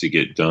that has to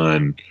get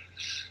done.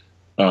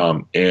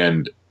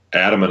 And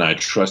Adam and I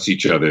trust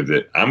each other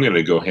that I'm going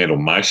to go handle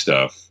my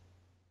stuff,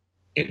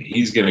 and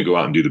he's going to go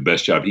out and do the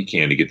best job he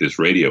can to get this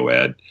radio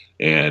ad.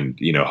 And,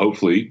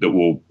 hopefully that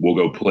we'll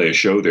go play a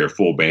show there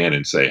full band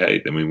and say,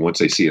 hey, once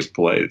they see us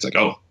play, it's like,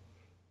 oh,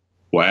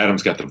 well,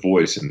 Adam's got the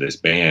voice in this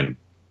band.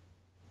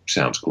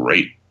 Sounds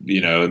great.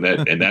 And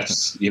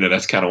that's,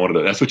 that's kind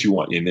of that's what you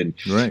want. And then,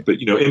 but,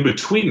 in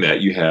between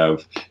that, you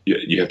have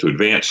to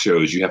advance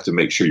shows. You have to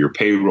make sure your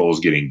payroll is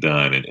getting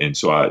done. And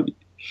so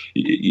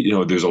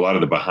there's a lot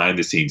of the behind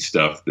the scenes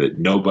stuff that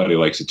nobody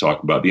likes to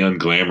talk about, the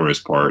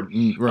unglamorous part.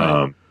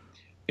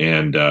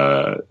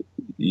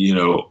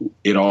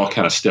 It all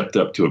kind of stepped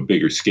up to a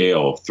bigger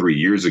scale 3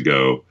 years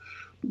ago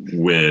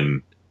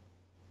when,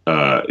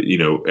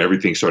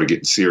 everything started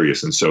getting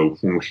serious. And so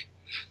when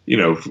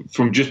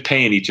from just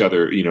paying each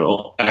other,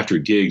 after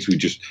gigs, we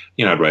just,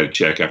 I'd write a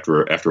check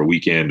after a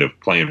weekend of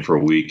playing for a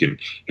week, and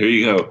here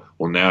you go.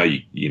 Well, now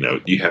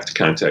you have to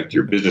contact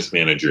your business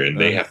manager, and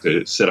they have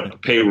to set up the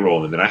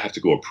payroll, and then I have to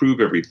go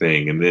approve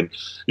everything. And then,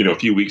 a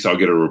few weeks I'll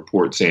get a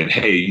report saying,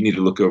 hey, you need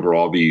to look over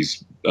all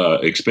these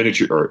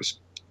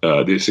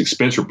this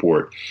expense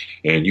report,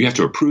 and you have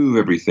to approve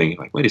everything.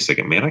 Like, wait a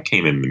second, man, I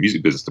came in the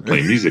music business to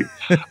play music.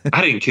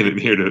 I didn't get in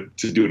here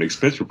to do an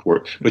expense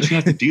report, but you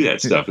have to do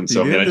that stuff. And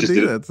so, I just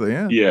did it.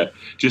 So,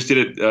 just did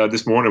it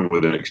this morning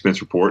with an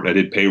expense report, and I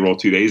did payroll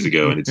 2 days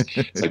ago. And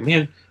it's like,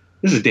 man,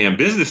 this is damn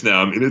business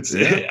now.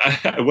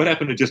 What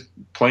happened to just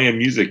playing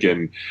music?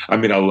 And I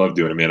love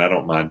doing it, man. I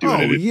don't mind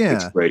doing it.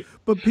 It's great.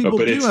 But people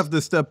do have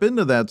to step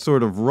into that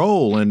sort of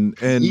role, and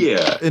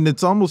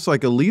it's almost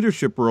like a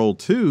leadership role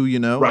too,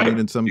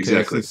 in some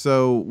cases.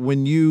 So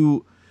when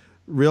you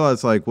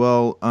realize like,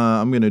 well,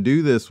 I'm going to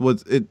do this,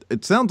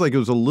 it sounds like it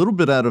was a little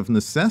bit out of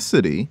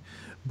necessity,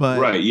 But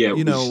right, yeah,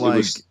 you know, it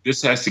was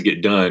this has to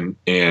get done,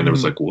 and I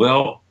was like,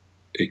 well,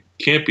 it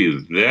can't be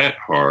that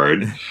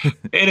hard,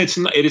 and it's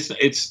not. It's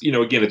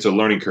again, it's a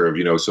learning curve,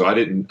 So I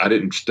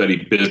didn't study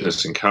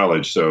business in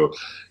college, so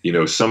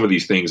some of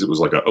these things it was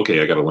like,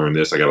 okay, I got to learn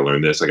this, I got to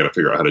learn this, I got to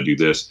figure out how to do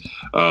this.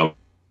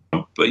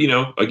 But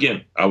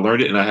again, I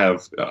learned it, and I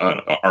have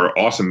our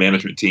awesome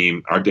management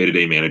team. Our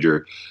day-to-day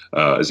manager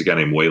is a guy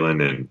named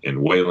Waylon, and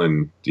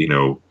Waylon,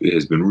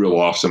 has been real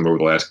awesome over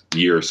the last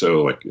year or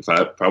so. Like if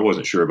I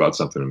wasn't sure about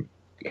something,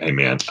 hey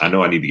man, I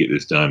know I need to get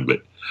this done,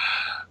 but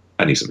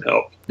I need some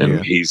help.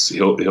 And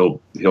he'll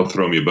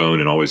throw me a bone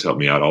and always help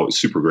me out. Always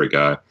super great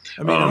guy.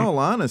 I mean, in all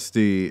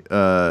honesty,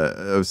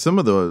 of some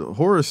of the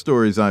horror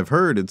stories I've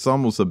heard, it's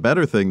almost a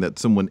better thing that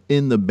someone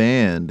in the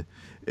band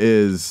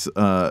has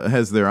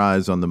their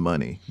eyes on the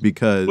money,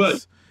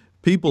 because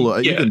people,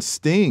 even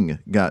Sting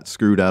got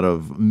screwed out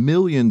of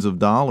millions of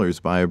dollars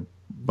by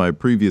a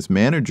previous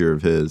manager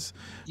of his.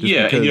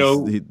 Just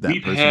because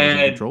that person was in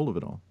control of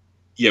it all.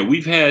 Yeah,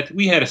 we had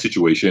a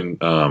situation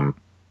that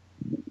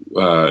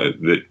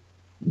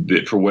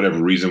for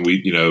whatever reason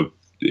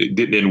it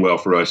didn't end well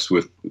for us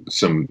with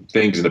some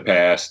things in the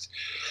past,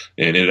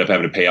 and ended up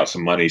having to pay out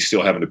some money,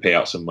 still having to pay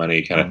out some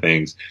money, kind of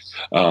things.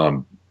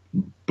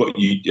 But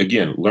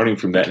again, learning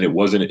from that, and it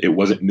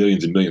wasn't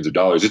millions and millions of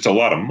dollars. It's a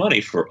lot of money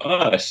for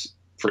us,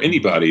 for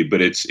anybody,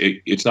 but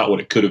it's not what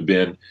it could have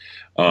been.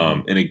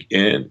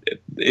 And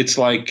it's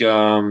like,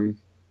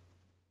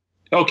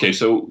 okay,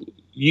 so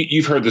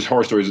you've heard this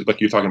horror stories, like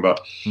you're talking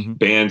about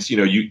bands,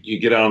 you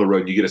get out on the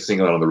road and you get a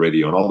single out on the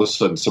radio, and all of a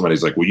sudden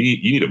somebody's like, well,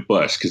 you need a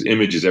bus, because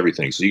image is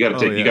everything. So you got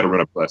to you got to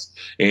run a bus,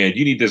 and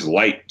you need this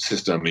light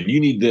system, and you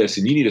need this,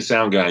 and you need a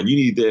sound guy, and you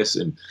need this.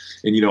 And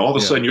all of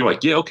a sudden you're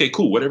like, yeah, okay,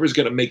 cool. Whatever's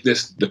going to make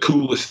this the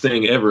coolest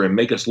thing ever and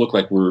make us look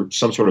like we're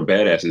some sort of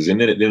badasses.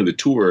 And then at the end of the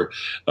tour,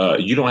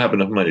 you don't have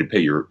enough money to pay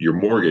your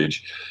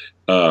mortgage.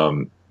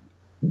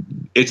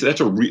 It's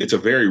a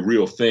very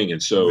real thing,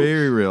 and so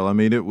very real. I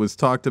mean, it was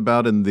talked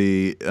about in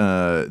the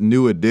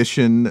New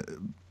Edition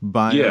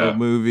bio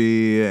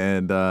movie,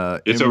 and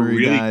it's Emery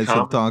really guys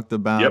have talked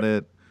about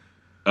it.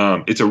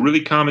 It's a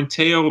really common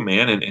tale,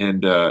 man,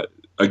 and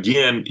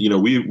again,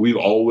 we've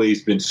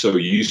always been so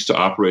used to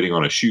operating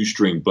on a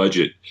shoestring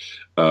budget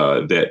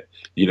that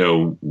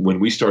when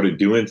we started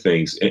doing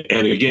things,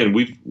 and again,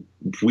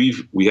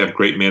 we have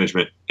great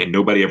management, and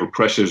nobody ever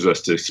pressures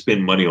us to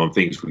spend money on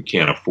things we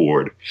can't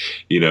afford,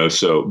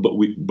 so but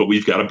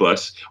we've got a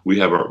bus.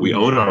 We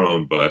own our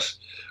own bus,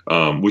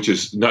 which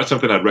is not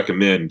something I'd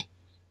recommend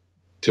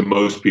to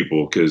most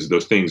people, because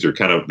those things are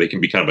they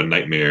can be kind of a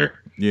nightmare.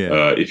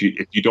 If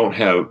you don't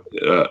have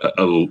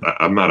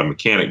I'm not a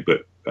mechanic,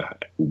 but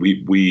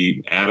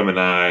we Adam and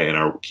I and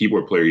our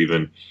keyboard player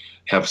even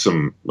have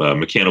some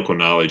mechanical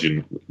knowledge,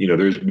 and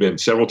there's been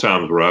several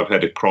times where I've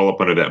had to crawl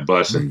up under that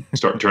bus and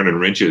start turning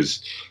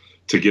wrenches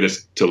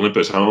to limp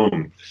us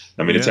home.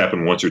 I mean, it's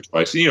happened once or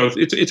twice.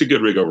 It's a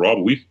good rig overall,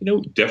 but we've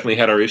definitely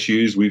had our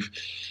issues. We've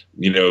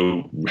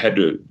had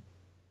to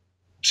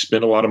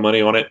spend a lot of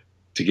money on it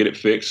to get it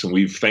fixed, and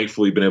we've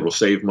thankfully been able to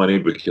save money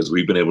because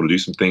we've been able to do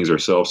some things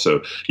ourselves.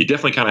 So you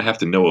definitely kind of have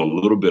to know a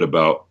little bit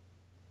about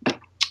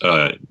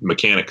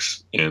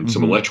mechanics and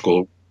some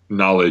electrical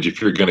knowledge if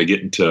you're going to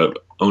get into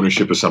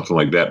ownership of something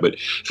like that. But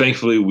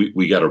thankfully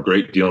we got a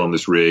great deal on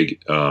this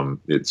rig.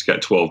 It's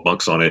got 12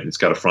 bunks on it, and it's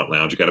got a front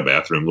lounge, it's got a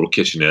bathroom, little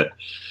kitchenette,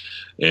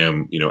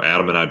 and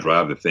Adam and I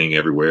drive the thing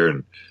everywhere,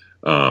 and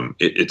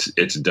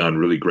it's done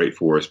really great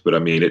for us. But I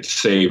mean, it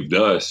saved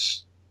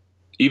us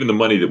even the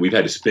money that we've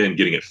had to spend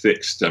getting it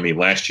fixed. I mean,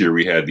 last year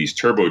we had these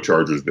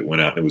turbochargers that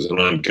went out, and it was an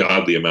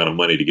ungodly amount of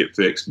money to get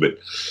fixed, but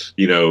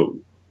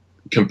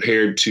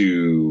compared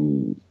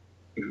to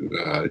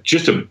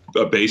just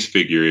a base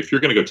figure, if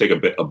you're going to go take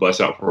a bus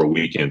out for a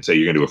weekend, say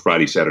you're going to do a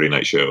Friday, Saturday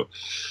night show,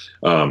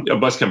 a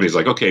bus company is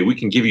like, okay, we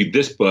can give you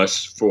this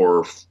bus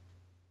for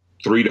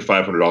 $300 to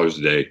 $500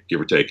 a day,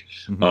 give or take.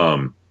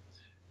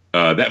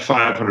 That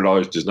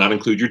 $500 does not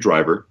include your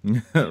driver.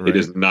 Right. It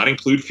does not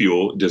include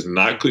fuel. It does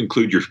not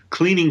include your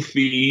cleaning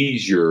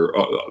fees,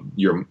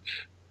 your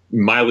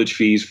mileage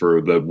fees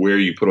for the wear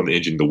you put on the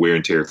engine, the wear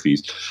and tear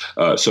fees.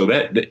 So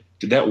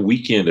that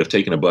weekend of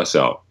taking a bus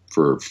out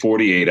for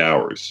 48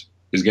 hours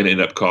is going to end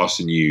up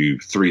costing you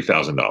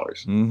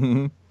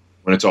 $3,000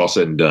 when it's all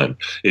said and done.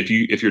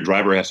 If your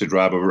driver has to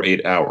drive over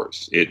 8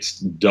 hours, it's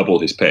double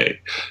his pay.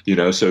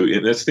 So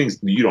that's things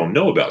you don't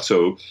know about.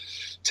 So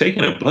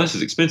taking a bus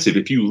is expensive.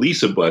 If you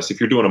lease a bus, if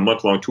you're doing a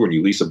month-long tour and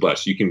you lease a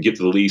bus, you can get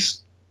the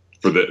lease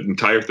for the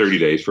entire 30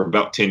 days for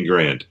about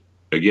 $10,000.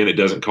 Again, it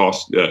doesn't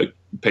cost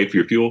pay for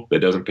your fuel. That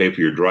doesn't pay for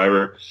your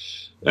driver.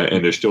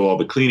 And there's still all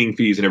the cleaning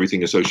fees and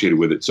everything associated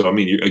with it. So, I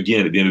mean,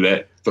 again, at the end of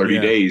that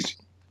 30 days,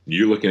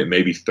 you're looking at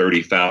maybe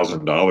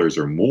 $30,000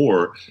 or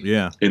more.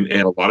 Yeah. And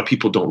a lot of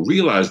people don't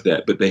realize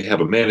that, but they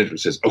have a manager that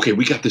says, okay,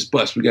 we got this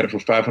bus. We got it for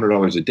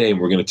 $500 a day, and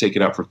we're going to take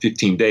it out for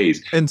 15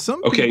 days. And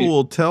some people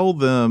will tell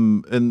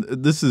them, and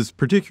this is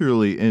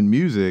particularly in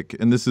music,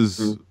 and this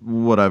is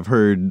what I've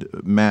heard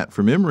Matt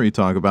from Emory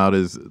talk about,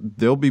 is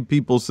there'll be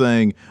people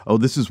saying, oh,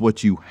 this is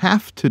what you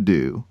have to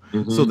do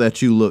so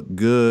that you look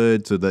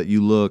good, so that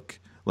you look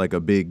like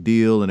a big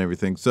deal and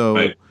everything. So,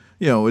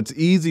 you know, it's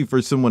easy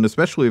for someone,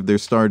 especially if they're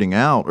starting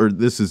out or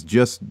this is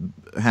just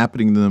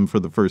happening to them for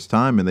the first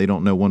time and they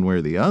don't know one way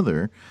or the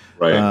other.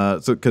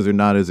 Right. So because they're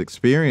not as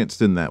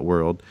experienced in that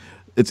world,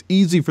 it's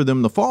easy for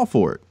them to fall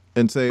for it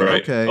and say,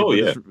 okay,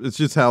 it's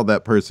just how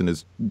that person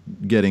is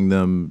getting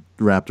them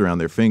wrapped around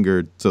their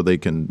finger so they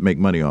can make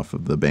money off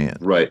of the band.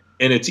 Right.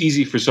 And it's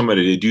easy for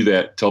somebody to do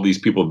that, tell these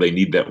people they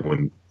need that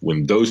when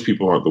those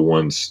people aren't the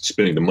ones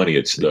spending the money.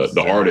 It's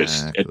the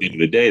artist at the end of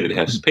the day that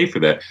has to pay for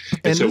that.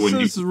 And so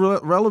this is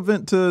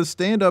relevant to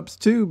stand-ups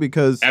too,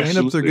 because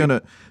stand-ups are going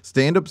to –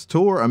 stand-ups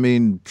tour. I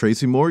mean,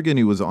 Tracy Morgan,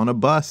 he was on a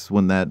bus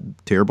when that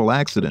terrible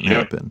accident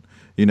happened.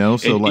 You know,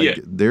 so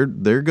they're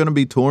going to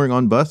be touring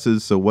on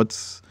buses. So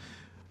what's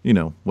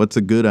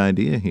a good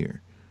idea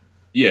here?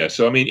 Yeah.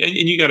 So, I mean, and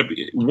you got to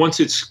be – once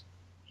it's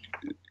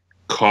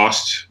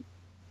cost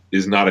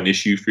is not an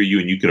issue for you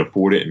and you can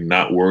afford it and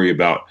not worry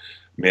about,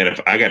 man, if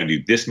I got to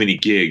do this many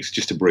gigs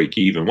just to break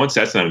even, once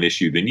that's not an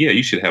issue, then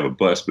you should have a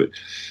bus. But,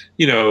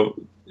 you know,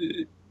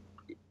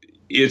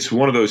 it's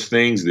one of those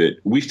things that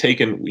we've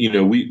taken, you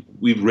know,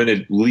 we've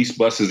rented leased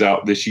buses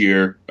out this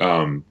year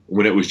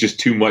when it was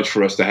just too much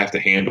for us to have to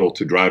handle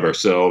to drive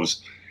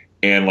ourselves.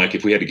 And like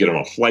if we had to get on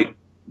a flight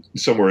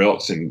somewhere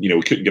else and, you know,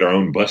 we couldn't get our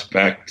own bus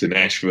back to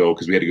Nashville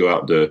because we had to go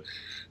out to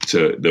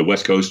the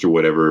West Coast or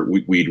whatever,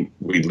 we'd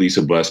lease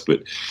a bus.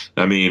 But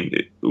I mean,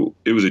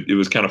 it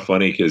was kind of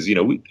funny because, you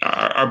know,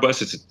 our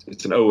bus,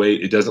 it's an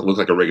 '08. It doesn't look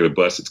like a regular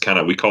bus. It's kind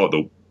of, we call it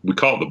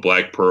the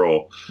Black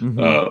Pearl.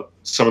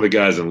 Some of the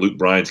guys in Luke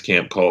Bryan's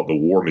camp call it the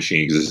War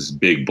Machine because it's this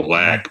big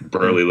black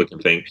burly looking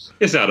thing.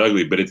 It's not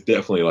ugly, but it's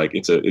definitely like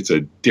it's a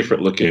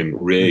different looking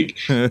rig,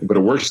 but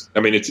it works.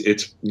 I mean,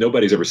 it's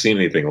nobody's ever seen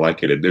anything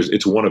like it.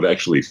 It's one of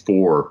actually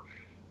 4,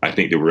 I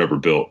think, that were ever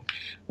built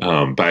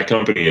by a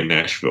company in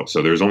Nashville.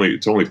 So it's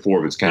only 4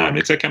 of its kind.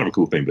 It's kind of a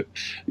cool thing, but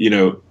you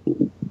know,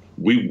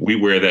 we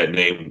wear that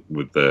name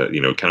with you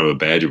know, kind of a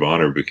badge of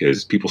honor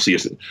because people see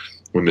us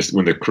when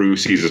the crew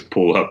sees us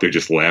pull up, they're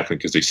just laughing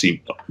because they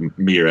see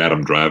me or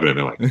Adam driving and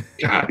they're like,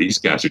 God, these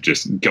guys are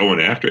just going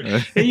after it.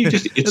 And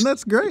and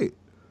that's great.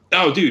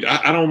 Oh, dude,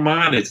 I don't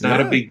mind. It's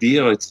not a big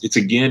deal.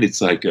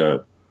 It's like,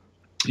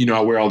 you know,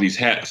 I wear all these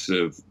hats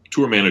of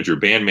tour manager, a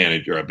band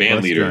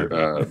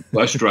leader,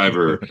 bus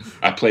driver.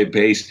 I play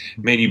bass.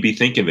 Man, you'd be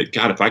thinking that,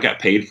 God, if I got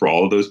paid for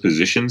all of those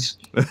positions,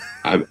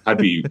 I'd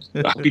be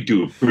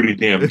doing pretty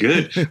damn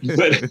good.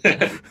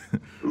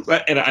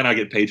 And I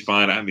get paid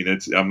fine. I mean,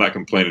 I'm not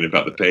complaining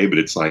about the pay, but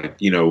it's like,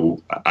 you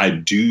know, I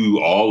do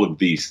all of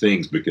these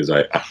things because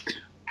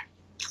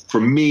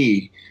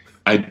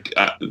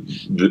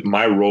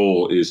my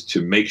role is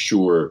to make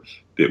sure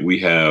that we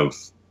have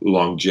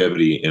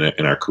longevity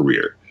in our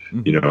career.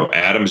 You know,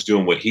 Adam's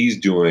doing what he's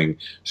doing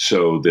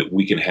so that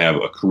we can have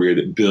a career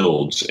that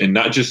builds and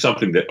not just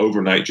something that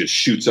overnight just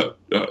shoots up.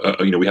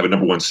 You know, we have a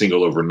 #1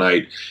 single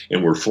overnight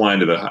and we're flying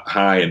to the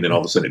high and then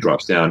all of a sudden it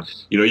drops down.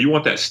 You know, you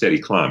want that steady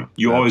climb.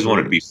 You always want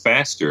it to be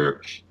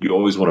faster. You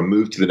always want to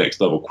move to the next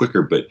level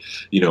quicker. But,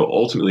 you know,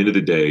 ultimately, end of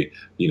the day,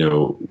 you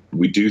know,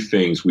 we do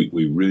things, we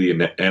really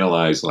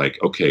analyze like,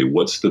 okay,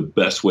 what's the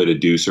best way to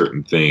do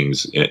certain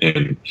things?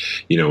 And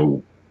you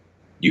know,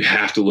 you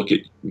have to look at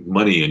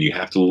money and you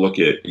have to look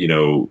at, you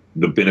know,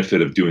 the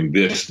benefit of doing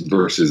this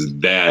versus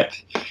that.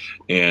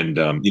 And,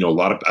 you know,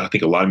 I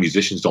think a lot of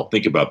musicians don't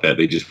think about that.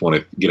 They just want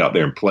to get out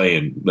there and play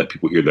and let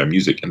people hear their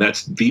music. And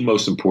that's the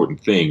most important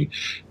thing.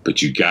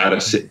 But you got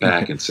to sit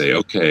back and say,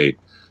 okay,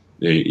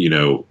 you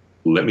know,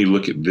 let me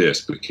look at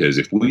this, because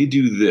if we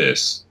do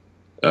this,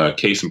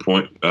 case in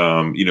point,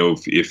 you know,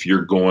 if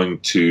you're going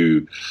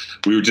to,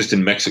 we were just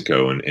in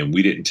Mexico and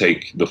we didn't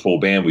take the full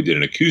band. We did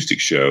an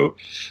acoustic show.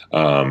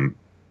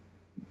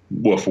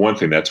 Well, for one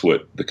thing, that's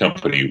what the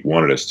company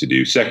wanted us to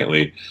do.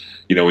 Secondly,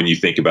 you know, when you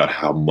think about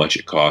how much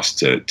it costs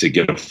to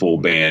get a full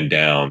band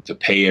down, to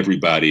pay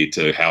everybody,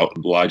 to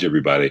lodge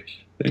everybody,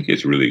 I think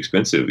it's really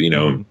expensive. You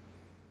know,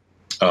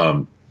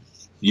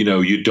 you know,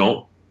 you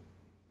don't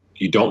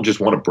just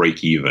want to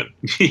break even.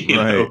 You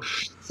know,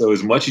 so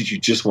as much as you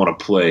just want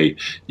to play,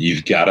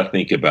 you've got to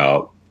think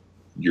about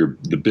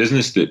the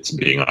business that's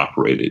being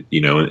operated.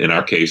 You know, in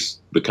our case,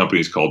 the company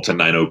is called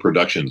Tenino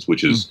Productions,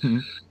 which is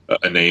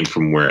a name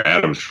from where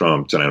Adam's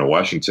from, Tenino,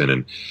 Washington.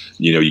 And,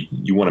 you know,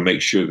 you want to make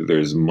sure that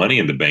there's money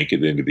in the bank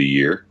at the end of the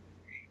year,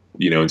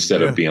 you know,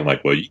 instead of being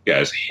like, well, you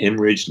guys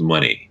hemorrhaged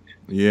money.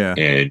 Yeah.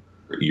 And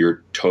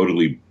you're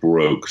totally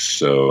broke.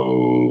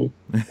 So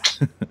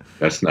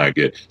that's not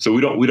good. So we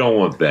don't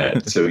want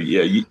that. So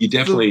yeah, you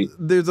definitely, so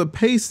there's a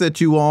pace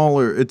that you all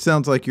are, it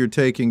sounds like you're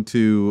taking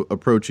to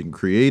approaching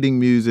creating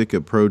music,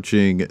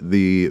 approaching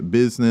the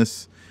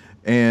business.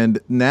 And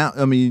now,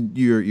 I mean,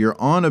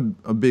 you're on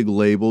a big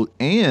label,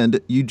 and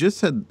you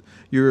just had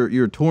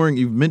you're touring.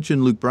 You've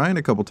mentioned Luke Bryan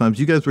a couple times.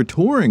 You guys were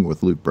touring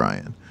with Luke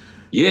Bryan.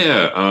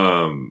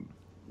 Yeah,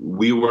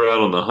 we were out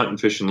on the Hunt and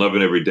Fish and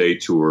Lovin' Every Day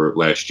tour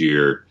last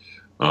year.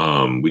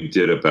 We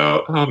did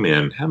about I don't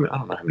know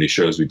how many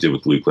shows we did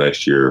with Luke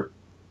last year,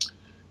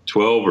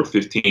 12 or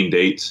 15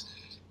 dates.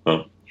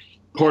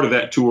 Part of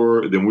that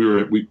tour, then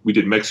we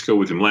did Mexico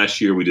with him last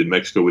year. We did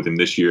Mexico with him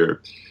this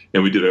year,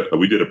 and we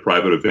did a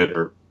private event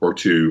or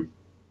two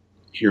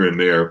here and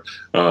there.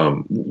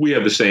 We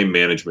have the same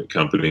management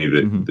company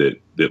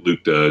that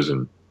Luke does,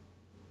 and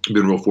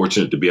been real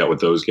fortunate to be out with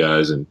those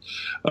guys. And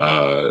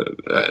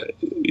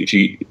if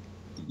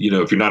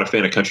you're not a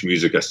fan of country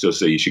music, I still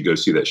say you should go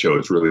see that show.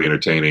 It's really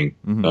entertaining.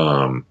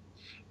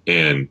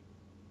 And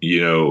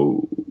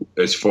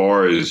as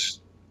far as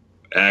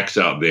acts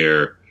out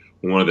there,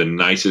 one of the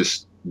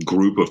nicest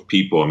group of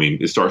people. I mean,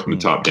 it starts from the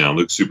top down.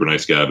 Luke's a super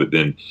nice guy, but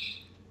then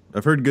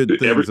I've heard good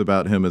things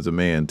about him as a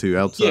man too,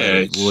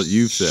 outside of what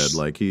you've said.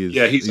 Like he's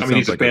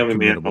a family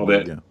man and all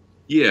that.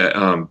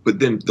 Yeah. But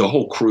then the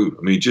whole crew,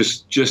 I mean,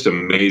 just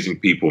amazing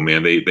people,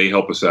 man. They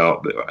help us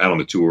out on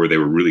the tour. They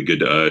were really good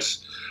to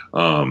us.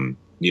 I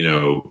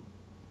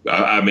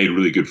made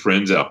really good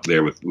friends out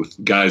there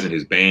with guys in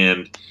his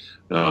band.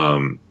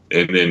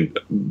 And then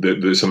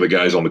some of the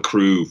guys on the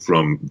crew,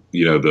 from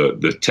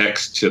the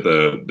techs to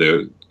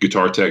the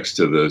guitar techs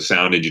to the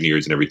sound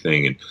engineers and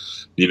everything, and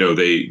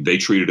they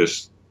treated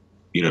us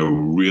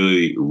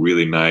really,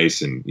 really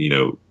nice, and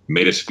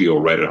made us feel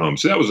right at home.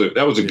 So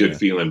that was a good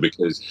feeling,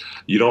 because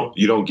you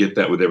don't get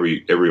that with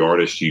every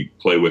artist you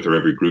play with or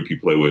every group you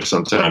play with.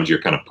 Sometimes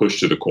you're kind of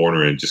pushed to the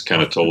corner and just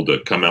kind of told to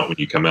come out when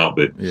you come out,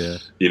 but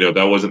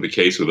that wasn't the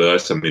case with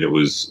us. I mean, it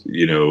was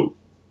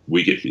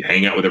we get to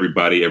hang out with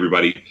everybody.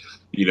 Everybody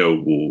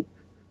will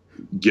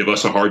give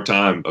us a hard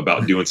time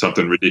about doing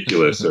something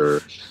ridiculous,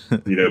 or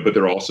but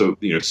they're also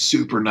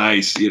super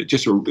nice. It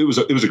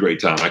was a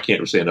great time. I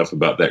can't say enough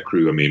about that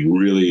crew. I mean,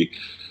 really,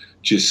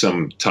 just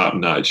some top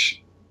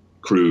notch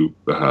crew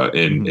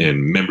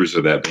and members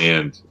of that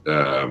band.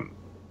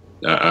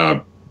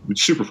 I'm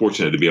super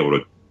fortunate to be able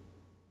to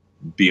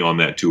be on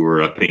that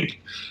tour. I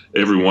think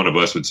every one of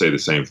us would say the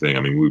same thing.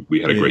 I mean,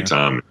 we had a great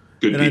time.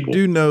 Good and people. I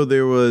do know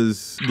there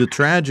was the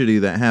tragedy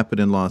that happened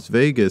in Las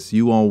Vegas.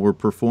 You all were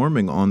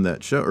performing on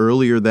that show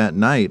earlier that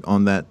night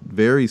on that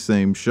very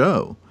same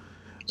show.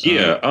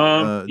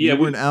 Yeah.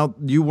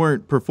 You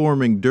weren't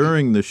performing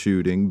during the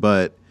shooting,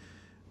 but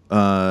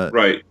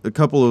right. A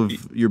couple of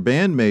your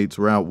bandmates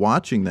were out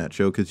watching that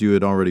show because you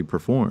had already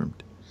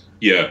performed.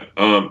 Yeah.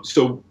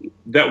 So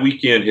that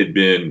weekend had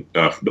been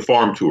the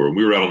farm tour.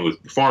 We were out on the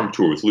farm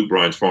tour with Luke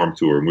Bryan's farm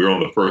tour, and we were on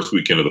the first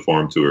weekend of the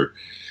farm tour.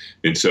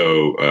 And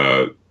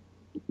so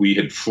we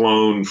had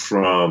flown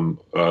from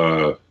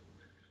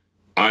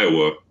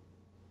Iowa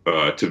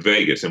to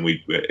Vegas, and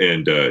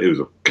it was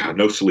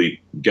no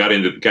sleep. Got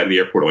to the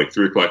airport at like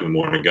 3:00 in the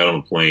morning. Got on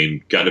a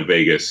plane. Got to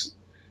Vegas.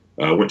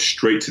 Went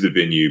straight to the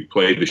venue.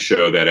 Played the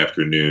show that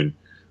afternoon.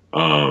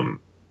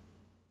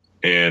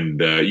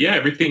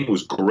 Everything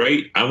was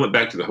great. I went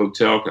back to the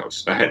hotel.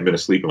 I hadn't been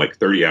asleep in like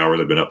 30 hours.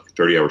 I've been up for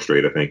 30 hours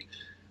straight, I think.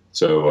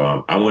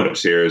 So I went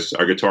upstairs.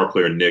 Our guitar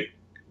player, Nick,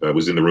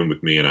 was in the room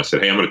with me, and I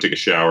said, hey, I'm going to take a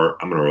shower.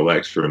 I'm going to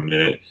relax for a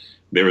minute.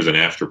 There was an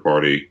after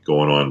party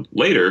going on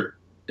later,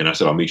 and I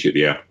said, I'll meet you at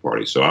the after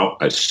party. So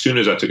as soon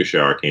as I took a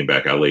shower, I came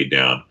back, I laid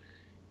down,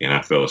 and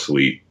I fell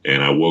asleep,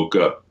 and I woke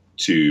up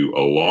to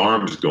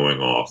alarms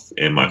going off,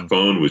 and my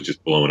phone was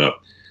just blowing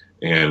up.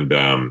 And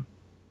a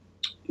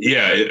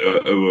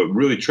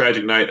really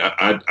tragic night.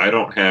 I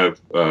don't have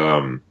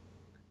the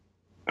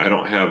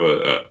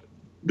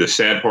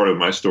sad part of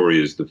my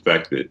story is the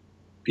fact that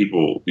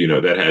people,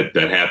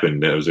 that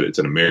happened. It's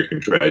an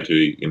American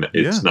tragedy, and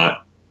it's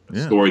not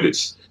a story that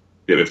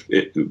if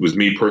it was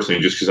me personally,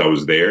 just because I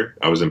was there,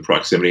 I was in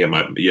proximity.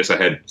 I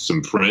had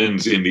some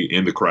friends in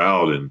the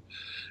crowd, and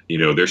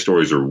their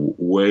stories are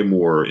way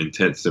more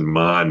intense than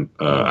mine.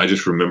 I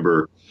just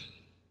remember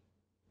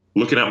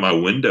looking out my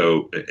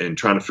window and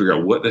trying to figure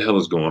out what the hell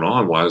is going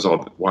on. Why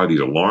are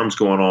these alarms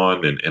going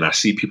on? And I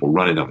see people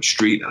running down the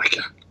street. And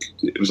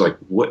it was like,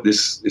 what?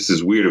 This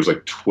is weird. It was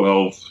like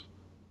 12.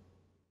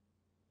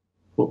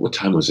 What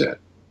time was that?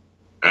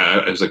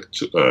 It was like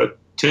 10:30,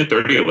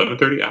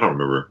 11:30. I don't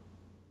remember.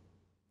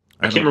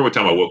 I can't remember what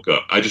time I woke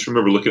up. I just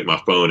remember looking at my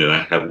phone, and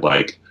I had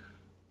like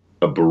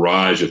a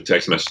barrage of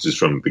text messages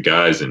from the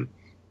guys, and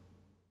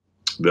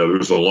there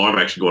was an alarm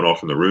actually going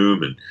off in the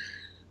room. And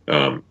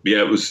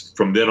it was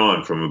from then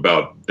on, from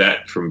about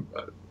that, from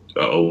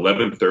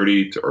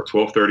 11:30 or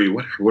 12:30,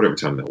 whatever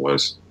time that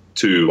was,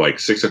 to like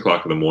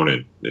 6:00 in the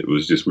morning. It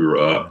was just, we were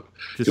up.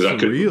 Just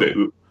surreal.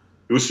 It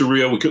was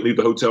surreal. We couldn't leave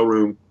the hotel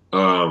room.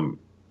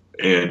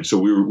 And so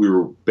we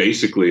were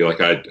basically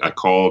like, I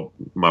called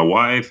my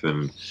wife,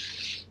 and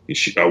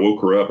I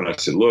woke her up, and I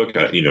said, look,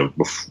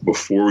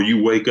 before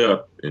you wake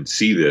up and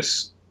see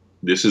this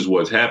is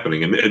what's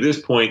happening. And at this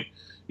point,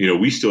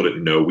 we still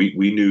didn't know. We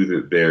knew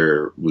that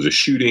there was a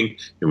shooting,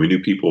 and we knew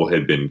people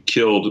had been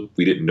killed.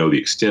 We didn't know the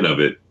extent of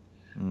it.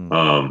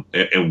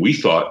 And we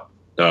thought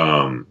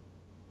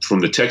from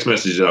the text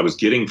messages that I was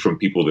getting from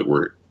people that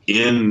were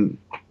in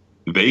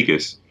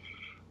Vegas,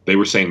 they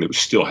were saying that it was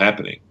still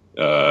happening.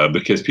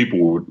 Because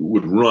people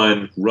would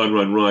run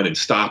and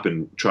stop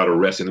and try to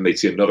arrest, and then they'd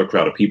see another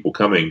crowd of people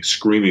coming,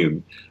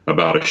 screaming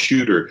about a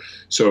shooter.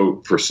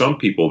 So for some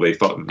people, they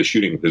thought that the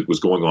shooting was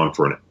going on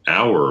for an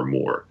hour or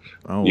more.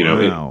 Oh,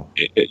 wow.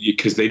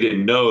 Because they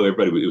didn't know. It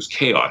was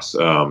chaos.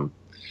 So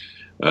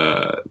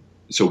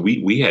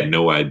we had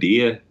no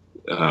idea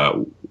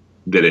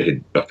that it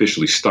had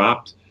officially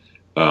stopped.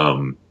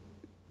 The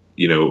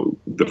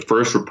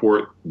first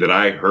report that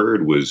I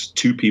heard was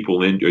 2 people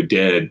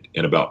dead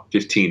and about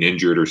 15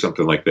 injured or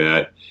something like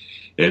that.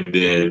 And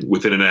then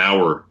within an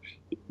hour,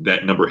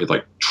 that number had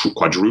like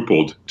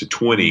quadrupled to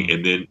 20.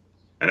 And then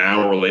an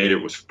hour later,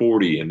 it was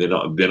 40. And then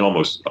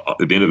almost at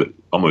the end of it,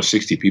 almost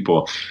 60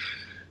 people.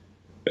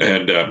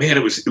 And man,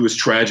 it was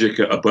tragic.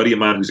 A buddy of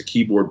mine who's a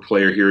keyboard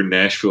player here in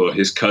Nashville,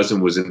 his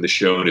cousin was in the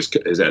show and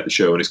is at the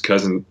show, and his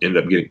cousin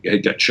ended up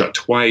got shot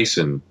twice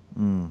and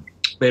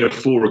made a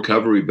full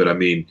recovery. But I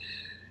mean,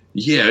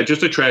 yeah,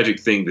 just a tragic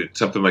thing that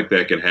something like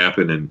that can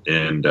happen.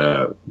 And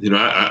I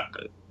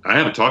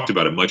haven't talked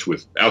about it much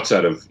with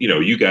outside of,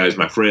 you guys,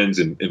 my friends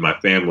and my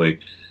family,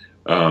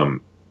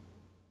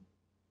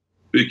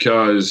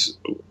 because,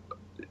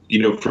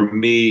 for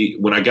me,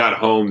 when I got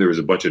home, there was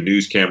a bunch of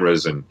news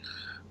cameras, and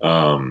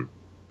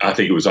I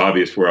think it was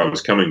obvious where I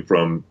was coming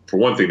from. For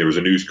one thing, there was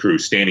a news crew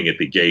standing at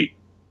the gate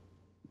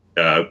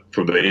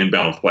for the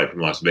inbound flight from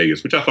Las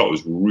Vegas, which I thought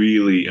was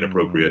really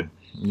inappropriate.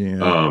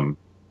 Yeah.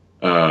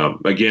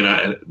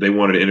 Again, they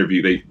wanted to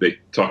interview. They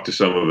talked to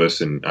some of us,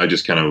 and I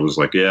just kind of was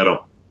like,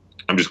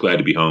 I'm just glad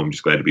to be home.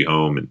 Just glad to be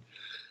home. And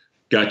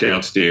got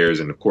downstairs,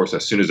 and of course,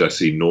 as soon as I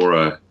see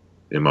Nora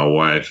and my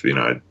wife,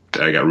 I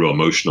got real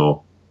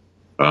emotional.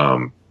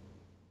 Glad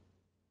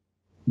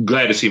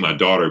to see my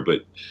daughter,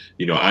 but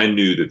I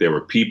knew that there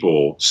were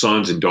people,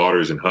 sons and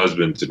daughters and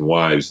husbands and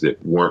wives,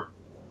 that weren't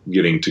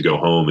getting to go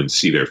home and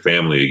see their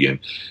family again,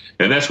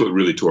 and that's what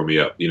really tore me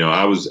up.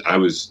 I was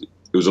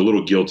it was a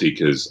little guilty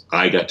because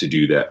I got to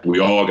do that. We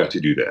all got to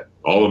do that.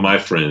 All of my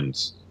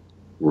friends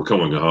were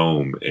coming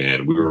home,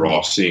 and we were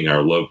all seeing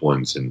our loved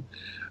ones, and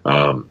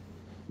I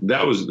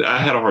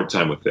had a hard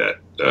time with that.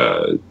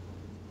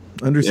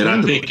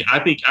 Understandably. And I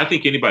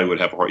think anybody would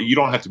have a hard. You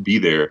don't have to be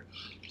there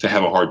to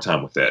have a hard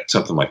time with that.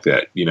 Something like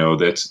that.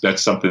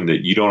 That's something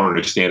that you don't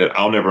understand it.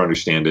 I'll never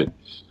understand it.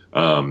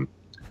 I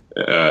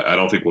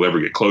don't think we'll ever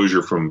get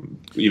closure from.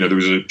 There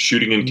was a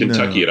shooting in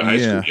Kentucky at a high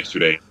school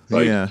yesterday.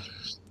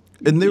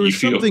 And there was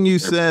something you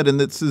said, and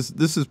this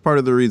is part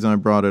of the reason I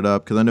brought it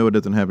up, because I know it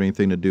doesn't have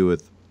anything to do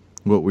with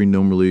what we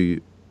normally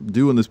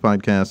do in this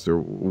podcast or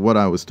what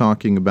I was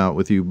talking about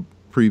with you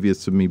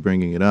previous to me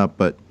bringing it up,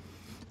 but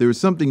there was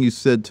something you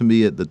said to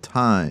me at the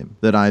time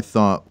that I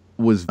thought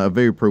was a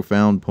very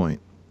profound point.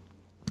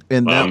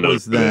 And that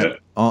was that,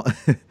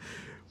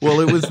 well,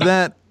 it was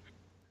that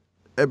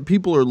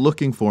people are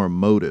looking for a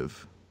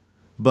motive,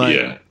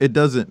 but it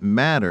doesn't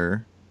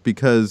matter,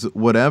 because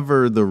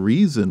whatever the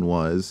reason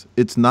was,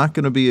 it's not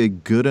going to be a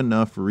good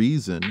enough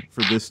reason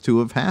for this to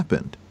have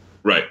happened.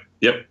 Right.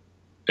 Yep.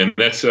 And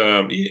that's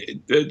I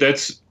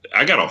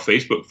got off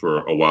Facebook for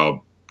a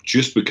while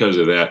just because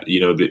of that.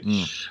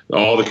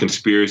 All the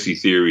conspiracy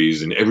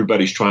theories, and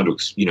everybody's trying to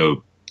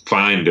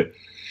find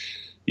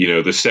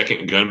the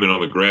second gunman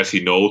on the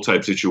grassy knoll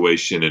type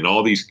situation, and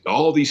all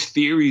these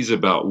theories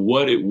about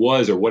what it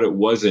was or what it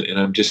wasn't. And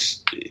I'm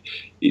just,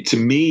 to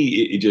me,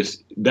 it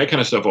just, that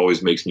kind of stuff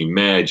always makes me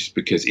mad, just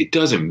because it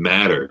doesn't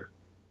matter.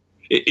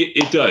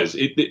 It does.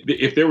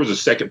 If there was a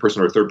second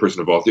person or a third person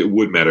involved, it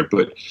would matter.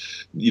 But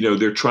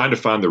they're trying to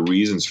find the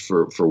reasons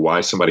for why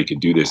somebody could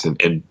do this.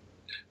 And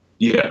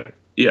yeah,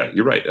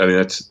 you're right. I mean,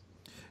 that's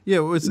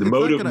the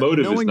motive.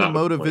 Knowing the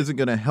motive isn't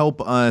going to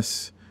help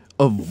us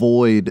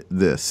avoid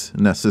this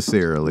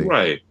necessarily,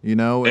 right?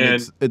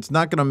 And it's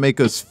not going to make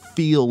us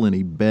feel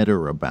any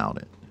better about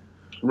it,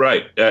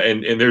 right?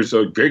 And there's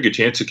a very good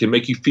chance it can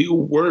make you feel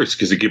worse,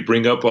 because it could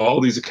bring up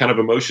all these kind of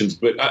emotions.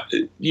 But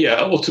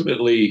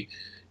ultimately,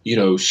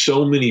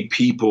 so many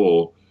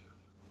people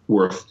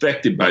were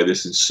affected by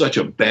this in such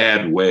a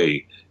bad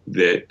way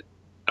that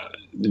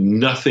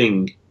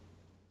nothing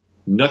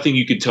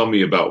you could tell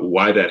me about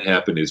why that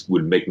happened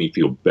would make me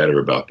feel better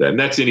about that. And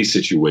that's any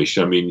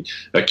situation. I mean,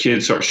 a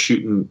kid starts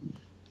shooting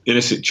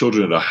innocent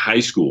children at a high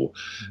school.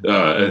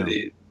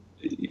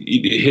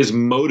 His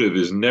motive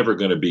is never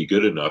going to be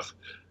good enough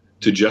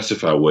to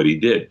justify what he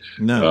did.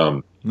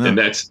 No. And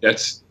that's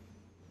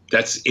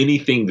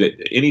anytime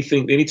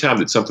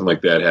that something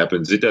like that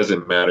happens, it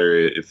doesn't matter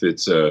if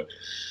it's a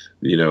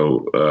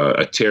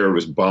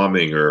terrorist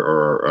bombing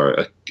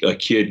or a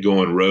kid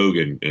going rogue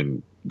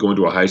and going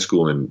to a high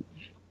school and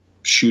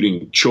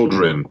shooting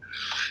children.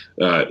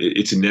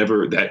 It's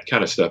never that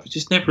kind of stuff. It's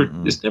just never.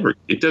 Mm-hmm. It's never.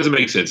 It doesn't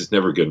make sense. It's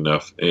never good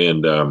enough.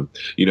 And on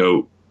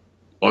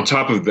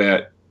top of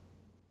that,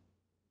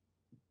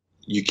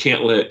 you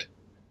can't let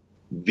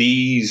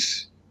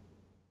these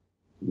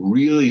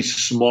really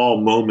small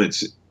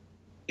moments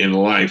in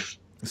life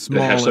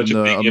small have such in a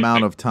the big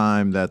amount impact. of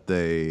time that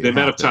they The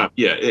amount of happen. time,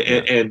 yeah,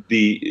 and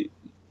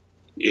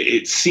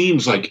it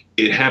seems like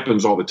it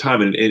happens all the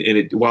time,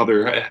 and while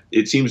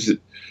it seems that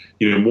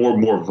more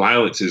and more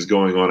violence is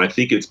going on. I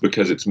think it's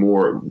because it's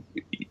more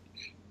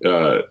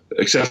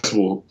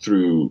accessible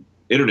through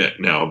internet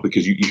now,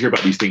 because you hear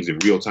about these things in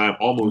real time,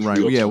 almost Right.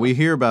 real Yeah, time. we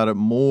hear about it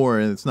more,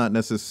 and it's not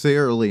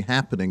necessarily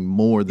happening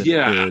more than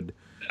it did.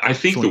 I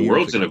think the 20 years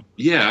world's ago.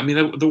 I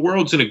mean, the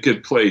world's in a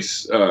good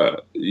place,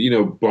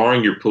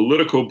 barring your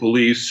political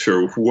beliefs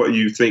or what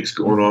you think's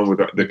going on with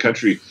the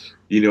country.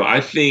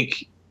 I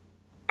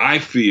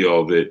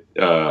feel that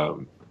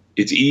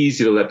it's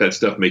easy to let that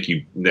stuff make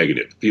you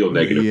feel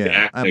negative, to Yeah,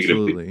 act negative.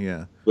 absolutely.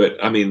 Yeah. But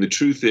I mean, the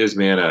truth is,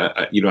 man,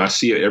 I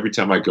see it every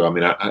time I go. I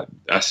mean,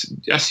 I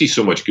see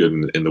so much good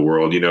in the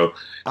world.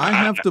 I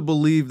have to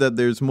believe that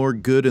there's more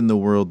good in the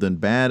world than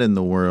bad in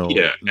the world.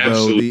 Yeah, Though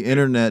absolutely. the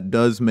internet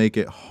does make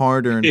it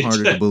harder and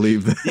harder to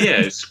believe that.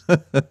 Yeah,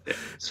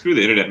 screw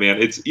the internet, man.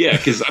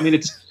 Because I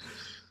mean,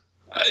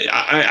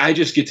 I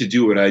just get to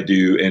do what I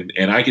do,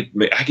 and I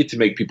get to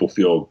make people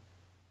feel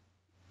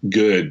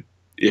good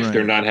if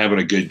they're not having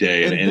a good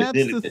day. And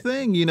that's the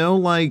thing,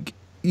 like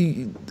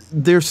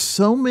there's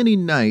so many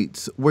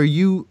nights where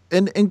you,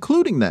 and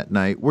including that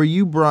night where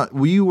you got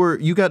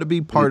to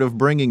be part of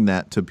bringing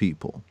that to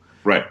people.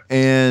 Right.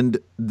 And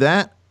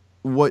that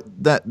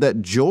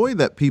joy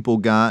that people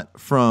got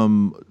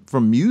from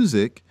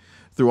music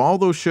through all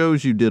those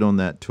shows you did on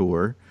that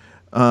tour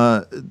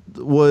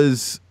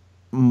was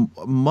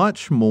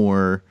much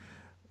more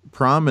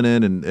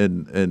prominent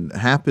and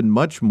happened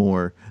much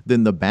more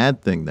than the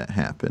bad thing that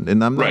happened.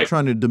 And I'm not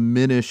trying to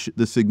diminish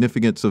the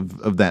significance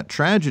of that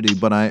tragedy,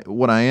 but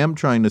what I am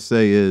trying to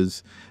say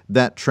is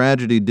that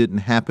tragedy didn't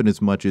happen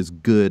as much as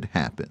good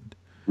happened.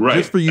 Right.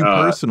 Just for you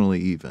personally,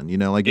 even,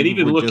 like, and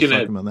even looking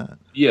at that.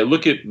 Yeah,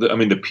 look at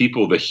the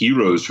people, the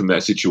heroes from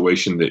that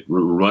situation that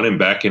were running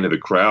back into the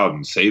crowd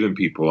and saving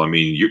people. I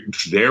mean,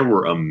 there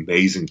were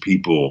amazing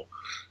people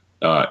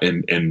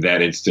in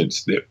that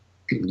instance that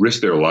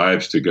risked their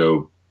lives to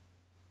go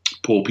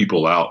pull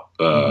people out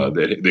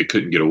that they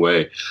couldn't get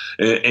away.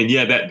 And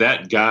yeah,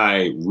 that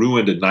guy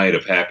ruined a night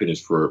of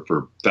happiness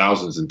for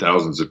thousands and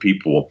thousands of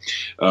people.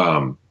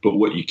 But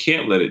what you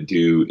can't let it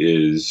do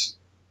is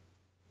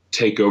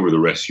take over the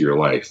rest of your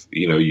life.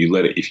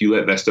 If you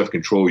let that stuff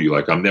control you,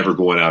 like, I'm never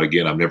going out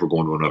again, I'm never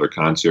going to another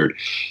concert.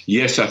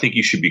 Yes, I think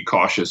you should be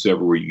cautious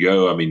everywhere you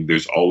go. I mean,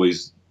 there's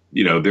always,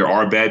 there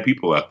are bad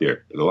people out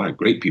there. There's a lot of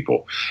great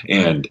people.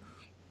 And,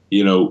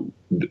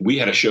 we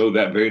had a show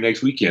that very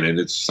next weekend, and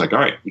it's like, all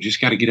right, we just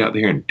got to get out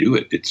there and do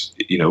it. It's,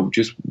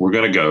 we're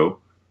going to go,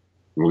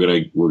 we're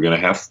going to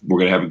have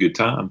a good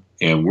time,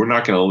 and we're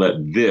not going to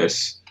let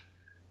this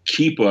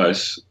keep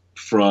us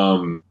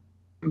from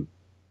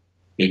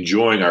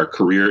enjoying our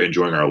career,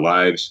 enjoying our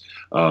lives.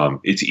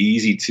 It's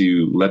easy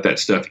to let that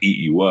stuff eat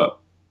you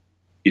up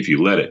if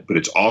you let it, but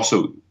it's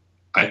also,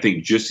 I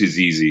think, just as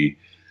easy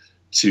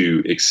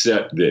to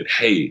accept that,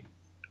 hey,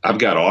 I've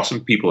got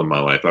awesome people in my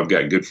life. I've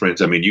got good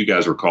friends. I mean, you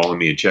guys were calling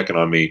me and checking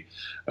on me.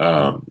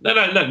 Not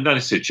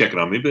necessarily checking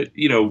on me, but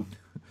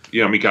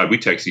I mean, God, we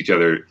text each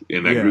other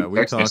in that group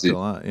text message a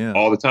lot,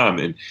 all the time.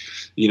 And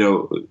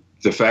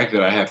the fact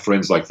that I have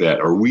friends like that,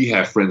 or we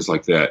have friends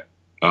like that,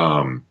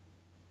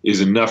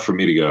 is enough for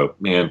me to go,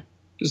 man,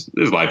 this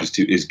life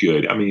is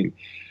good. I mean,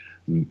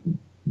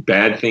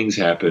 bad things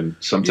happen.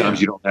 Sometimes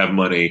you don't have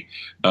money.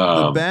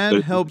 The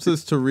bad helps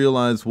us to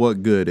realize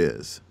what good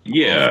is.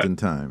 Yeah,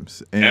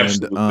 oftentimes. And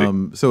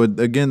absolutely. So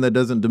again, that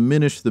doesn't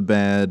diminish the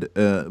bad,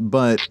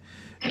 but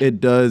it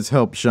does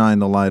help shine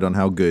the light on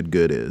how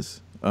good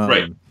is.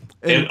 Right.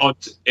 And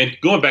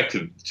going back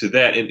to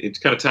that, and it's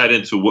kind of tied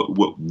into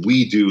what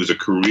we do as a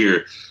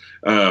career.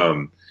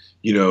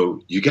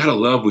 You got to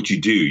love what you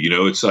do.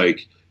 It's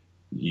like,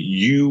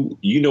 you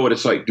know what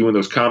it's like doing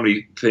the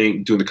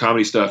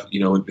comedy stuff,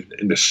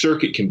 and the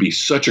circuit can be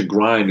such a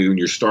grind when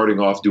you're starting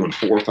off doing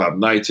 4 or 5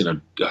 nights in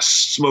a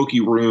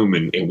smoky room,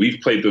 and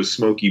we've played those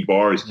smoky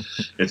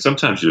bars, and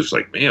sometimes you're just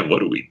like, man,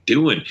 what are we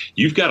doing?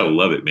 You've got to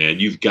love it, man.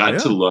 You've got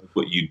to love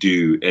what you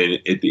do, and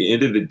at the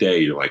end of the day,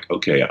 you're like,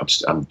 okay,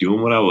 I'm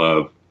doing what I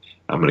love.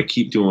 I'm going to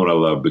keep doing what I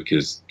love,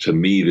 because to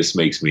me, this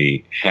makes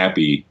me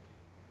happy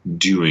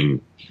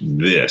doing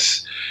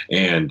this.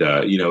 And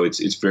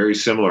it's very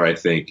similar, I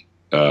think,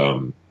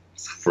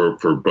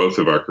 for both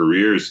of our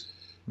careers,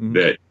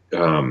 that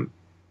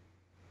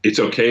it's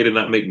okay to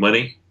not make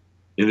money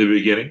in the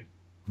beginning.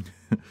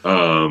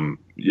 I mean,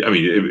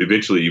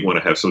 eventually you want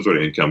to have some sort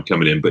of income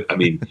coming in, but I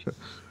mean,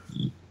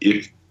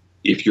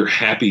 if you're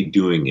happy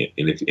doing it,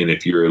 and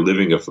if you're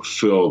living a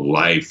fulfilled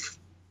life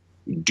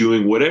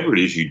doing whatever it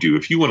is you do,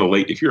 if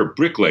you're a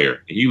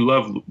bricklayer and you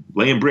love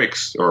laying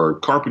bricks or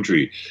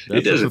carpentry,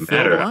 it doesn't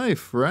matter.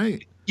 Life,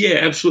 right? Yeah,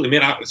 absolutely,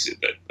 man.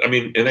 I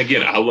mean, and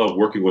again, I love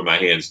working with my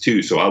hands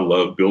too. So I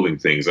love building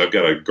things. I've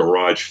got a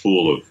garage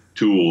full of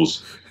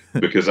tools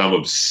because I'm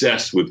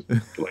obsessed with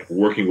like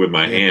working with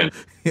my hands.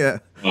 Yeah.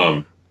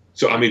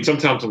 So I mean,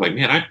 sometimes I'm like,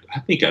 man, I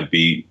think I'd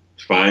be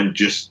fine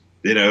just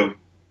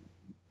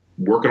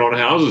working on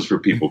houses for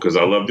people, because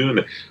I love doing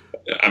that.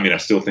 I mean, I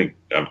still think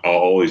I'll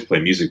always play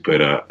music,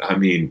 but I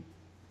mean,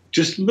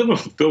 just live a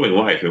fulfilling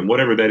life, and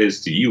whatever that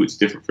is to you, it's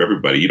different for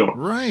everybody. You don't,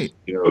 Right.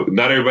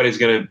 Not everybody's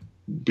going to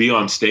be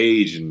on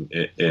stage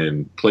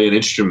and play an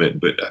instrument,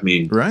 but I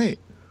mean, right.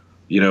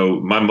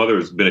 My mother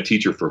has been a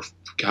teacher for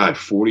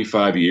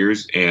 45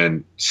 years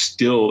and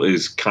still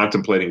is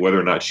contemplating whether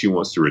or not she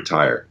wants to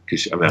retire.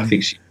 Because I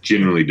think she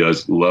genuinely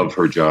does love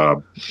her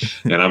job.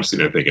 And I'm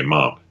sitting there thinking,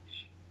 Mom,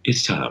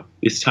 it's time.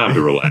 It's time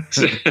to relax.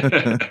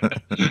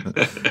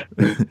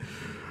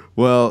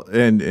 Well,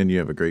 and you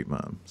have a great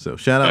mom. So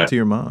shout out to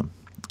your mom.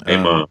 Hey,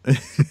 Mom.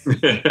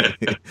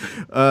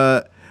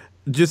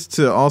 Just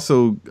to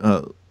also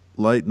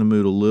lighten the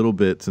mood a little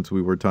bit, since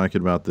we were talking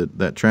about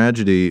that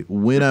tragedy.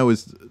 When I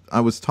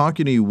was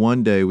talking to you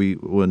one day,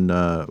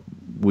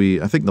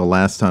 I think the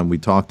last time we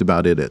talked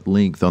about it at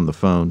length on the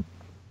phone,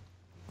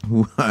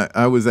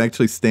 I was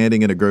actually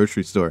standing in a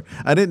grocery store.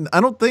 I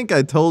don't think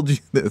I told you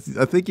this.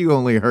 I think you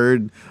only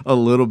heard a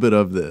little bit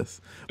of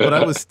this. But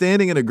I was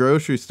standing in a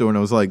grocery store and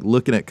I was like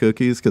looking at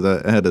cookies because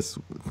I had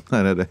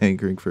a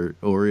hankering for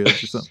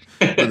Oreos or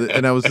something.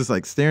 And I was just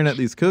like staring at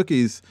these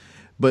cookies.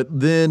 But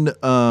then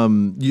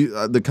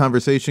the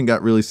conversation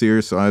got really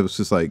serious, so I was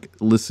just like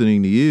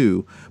listening to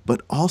you.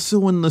 But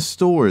also in the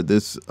store,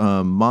 this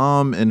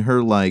mom and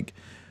her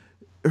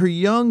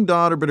young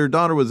daughter, but her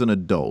daughter was an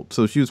adult,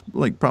 so she was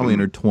like probably in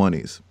her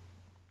 20s,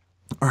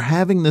 are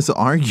having this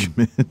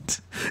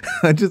argument.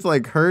 I just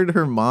like heard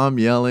her mom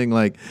yelling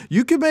like,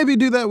 "You can maybe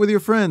do that with your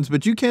friends,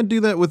 but you can't do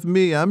that with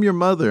me. I'm your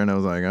mother." And I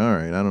was like, all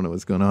right, I don't know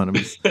what's going on. I'm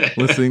just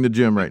listening to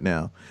Jim right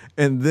now.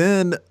 And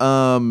then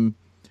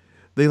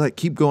they like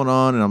keep going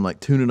on, and I'm like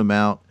tuning them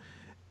out.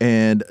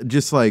 And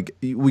just like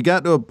we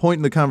got to a point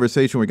in the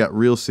conversation where it got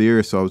real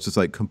serious, so I was just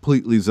like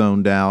completely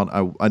zoned out.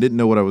 I didn't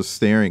know what I was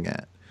staring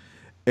at.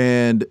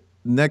 And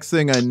next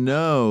thing I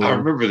know, I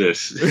remember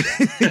this.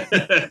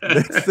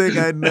 Next thing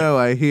I know,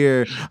 I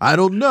hear, "I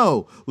don't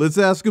know. Let's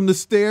ask him to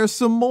stare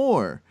some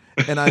more."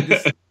 And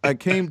I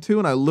came to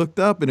and I looked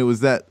up, and it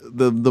was that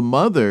the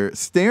mother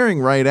staring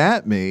right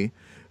at me,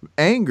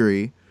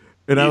 angry.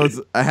 And I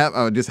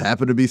just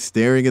happened to be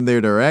staring in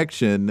their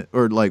direction,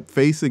 or like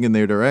facing in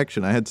their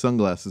direction. I had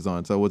sunglasses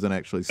on, so I wasn't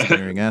actually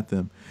staring at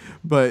them.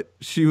 But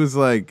she just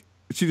like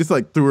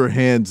threw her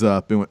hands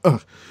up and went,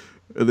 "Ugh."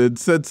 And then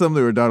said something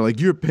to her daughter, like,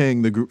 "You're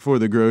paying for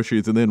the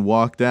groceries," and then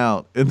walked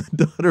out. And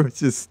the daughter was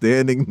just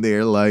standing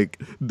there,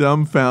 like,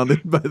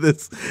 dumbfounded by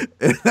this.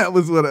 And that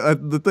was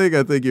the thing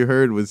I think you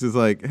heard was just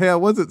like, "Hey, I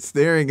wasn't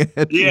staring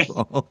at you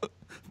all.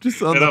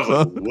 Just on the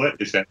phone." Like, what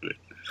is happening?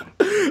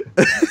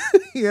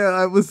 Yeah,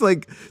 I was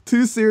like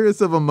too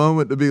serious of a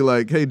moment to be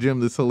like, "Hey, Jim,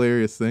 this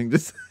hilarious thing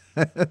just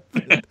happened."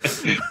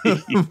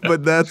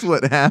 But that's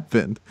what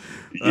happened.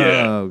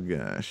 Yeah. Oh,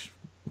 gosh.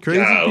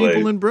 Crazy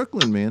people in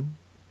Brooklyn, man.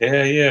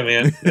 Yeah,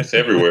 man. That's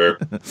everywhere.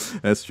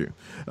 That's true.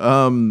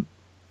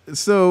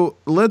 So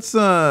let's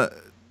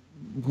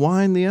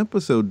wind the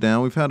episode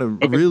down. We've had a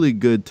really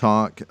good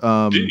talk.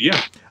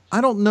 Yeah.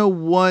 I don't know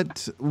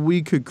what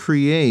we could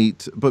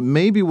create, but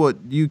maybe what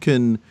you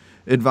can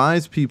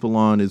advise people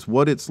on is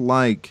what it's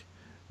like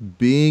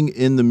being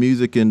in the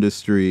music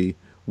industry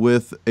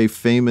with a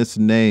famous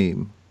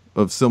name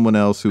of someone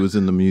else who is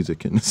in the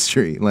music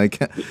industry. Like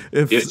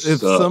if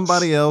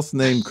somebody else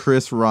named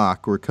Chris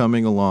Rock were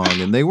coming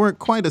along and they weren't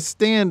quite a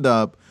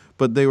stand-up,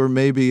 but they were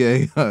maybe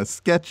a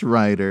sketch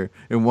writer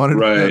and wanted to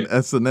be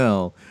on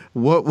SNL,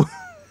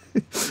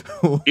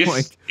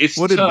 it's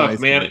what tough,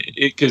 man.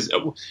 Because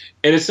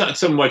it's not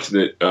so much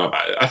that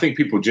I think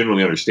people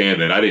generally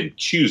understand that I didn't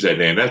choose that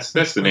name. That's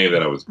the name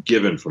that I was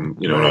given from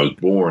when I was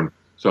born.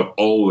 So I've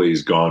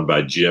always gone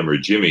by Jim or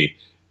Jimmy,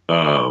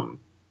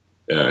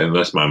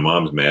 unless my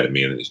mom's mad at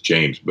me and it's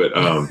James. But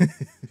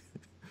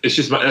it's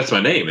just that's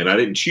my name, and I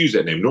didn't choose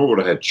that name. Nor would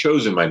I have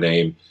chosen my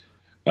name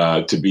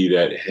to be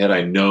that had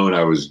I known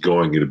I was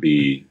going to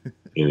be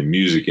in the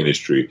music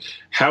industry.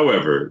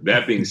 However,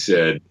 that being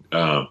said.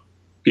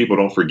 People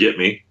don't forget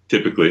me,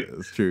 typically.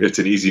 That's true. It's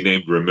an easy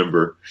name to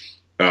remember.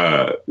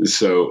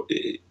 So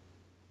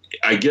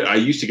I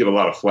used to get a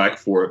lot of flack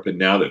for it, but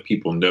now that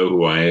people know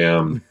who I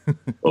am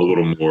a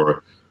little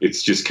more,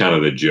 it's just kind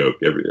of the joke.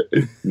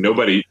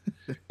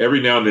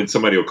 Every now and then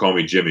somebody will call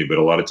me Jimmy, but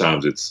a lot of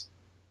times it's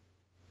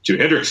Jim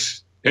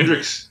Hendrix.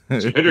 Hendrix. You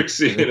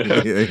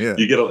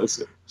get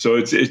so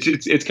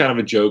it's kind of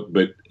a joke,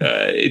 but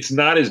it's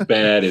not as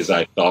bad as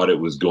I thought it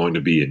was going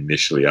to be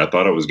initially. I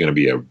thought it was going to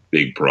be a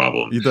big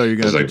problem. You thought you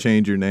were going to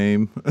change your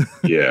name?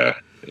 Yeah,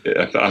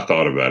 I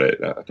thought about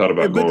it. I thought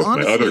about going with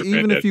my other.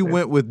 Even if you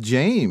went with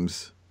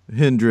James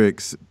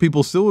Hendrix,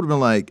 people still would have been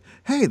like,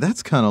 "Hey,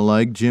 that's kind of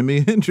like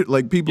Jimi Hendrix."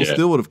 Like people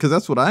still would have, because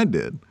that's what I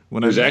did.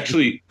 There's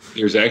actually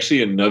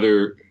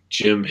another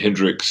Jim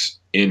Hendrix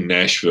in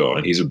Nashville,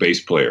 and he's a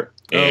bass player.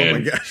 And oh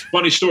my gosh.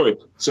 Funny story.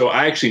 So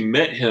I actually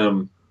met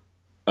him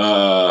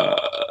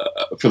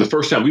for the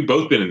first time. We've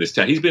both been in this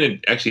town. I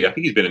think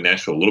he's been in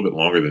Nashville a little bit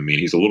longer than me.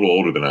 He's a little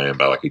older than I am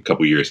by like a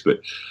couple years. But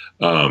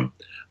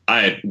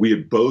we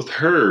had both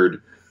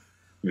heard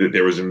that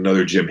there was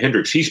another Jim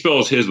Hendrix. He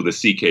spells his with a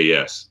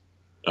CKS,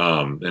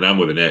 and I'm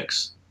with an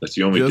X. That's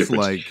the only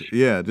difference.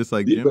 Just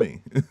like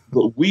Jimmy.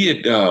 But we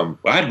had,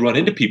 I'd run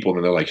into people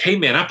and they're like, "Hey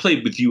man, I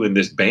played with you in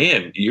this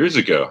band years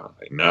ago." I'm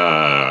like,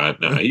 nah,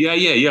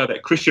 yeah,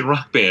 that Christian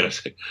rock band. I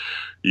was like,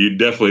 you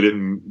definitely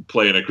didn't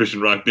play in a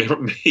Christian rock band with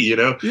me, you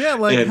know? Yeah,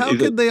 like and how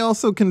could they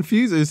also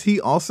confuse? Is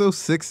he also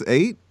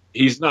 6'8"?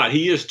 He's not.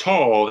 He is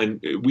tall,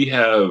 and we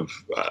have.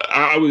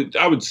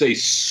 I would say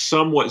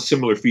somewhat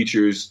similar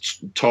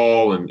features.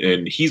 Tall,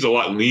 and he's a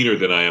lot leaner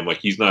than I am. Like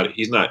he's not.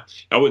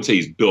 I wouldn't say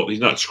he's built. He's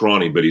not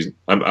scrawny, but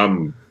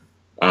I'm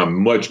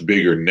much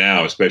bigger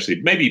now. Especially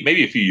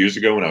maybe a few years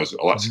ago when I was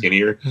a lot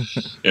skinnier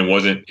and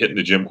wasn't hitting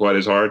the gym quite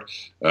as hard.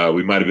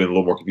 We might have been a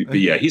little more confused.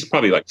 But yeah, he's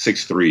probably like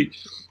 6'3".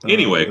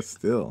 Anyway,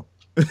 still.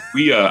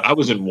 I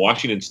was in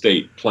Washington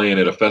State playing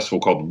at a festival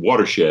called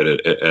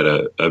Watershed at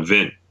an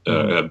event.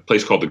 A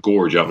place called the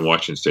Gorge out in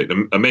Washington State,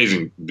 an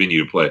amazing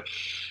venue to play.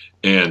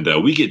 And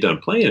we get done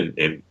playing,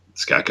 and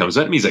this guy comes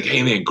up to me. He's like,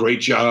 "Hey man, great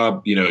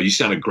job. You know, you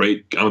sounded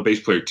great. I'm a bass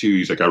player too."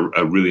 He's like,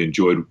 I really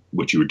enjoyed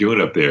what you were doing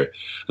up there." I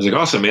was like,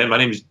 "Awesome, man. My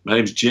name's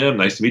Jim.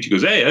 Nice to meet you." He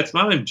goes, "Hey, that's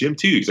my name's Jim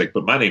too." He's like,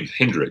 "But my name's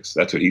Hendrix."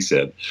 That's what he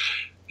said.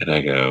 And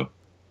I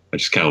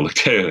just kind of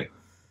looked at him like,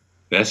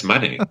 "That's my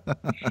name."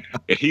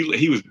 And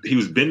he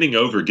was bending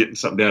over, getting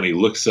something down. He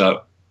looks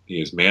up. He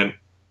goes, "Man,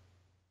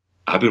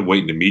 I've been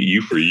waiting to meet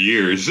you for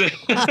years." and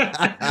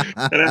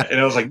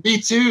I was like, "Me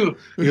too."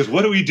 He goes,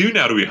 "What do we do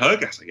now? Do we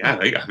hug?" I was like, "Yeah,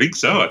 I think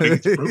so. I think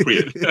it's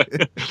appropriate."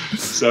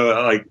 So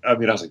I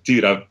was like,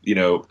 "Dude,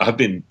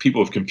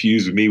 people have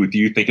confused me with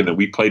you, thinking that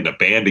we played in a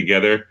band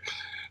together."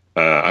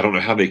 I don't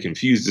know how they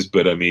confused us,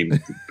 but I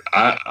mean,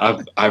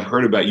 I've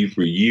heard about you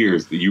for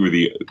years that you were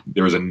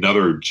there was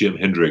another Jim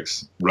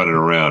Hendrix running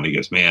around. He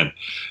goes, "Man,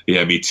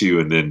 yeah, me too."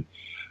 And then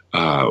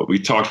we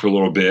talked for a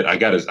little bit. I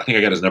think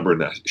I got his number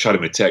and I shot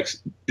him a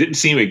text. Didn't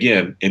see him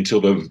again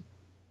until this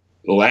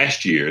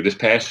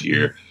past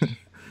year,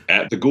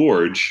 at the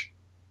Gorge.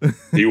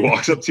 He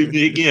walks up to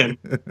me again.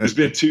 It's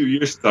been 2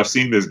 years since I've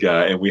seen this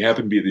guy, and we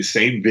happen to be at the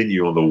same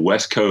venue on the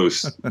West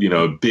Coast,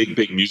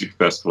 big music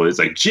festival. It's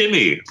like,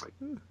 "Jimmy." It's like,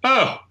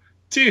 "Oh,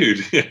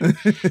 dude."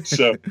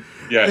 So,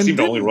 yeah, I seem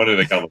to only run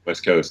into the guy on the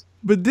West Coast.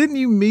 But didn't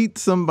you meet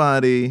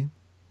somebody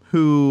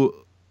who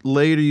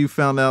later you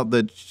found out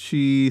that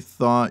she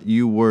thought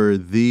you were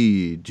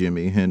the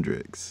Jimi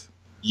Hendrix?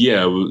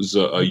 Yeah, it was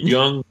a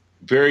young,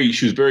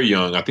 she was very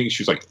young. I think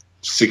she was like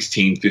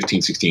 15,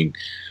 16.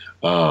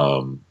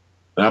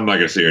 I'm not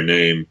going to say her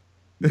name,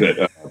 but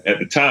at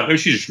the time, maybe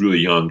she's just really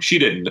young. She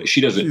didn't know.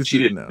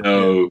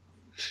 Yeah.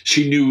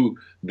 She knew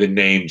the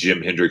name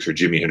Jim Hendrix or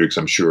Jimi Hendrix,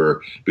 I'm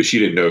sure, but she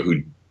didn't know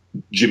who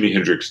Jimi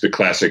Hendrix, the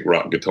classic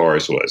rock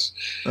guitarist, was.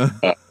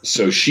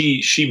 So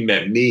she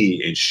met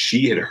me, and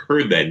she had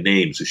heard that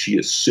name, so she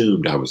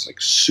assumed I was like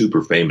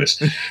super famous.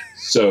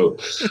 So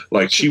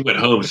like she went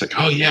home. It's like,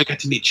 "Oh yeah, I got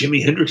to meet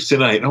Jimi Hendrix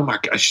tonight." Oh my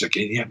gosh, she's like,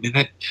 "Yeah,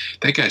 man,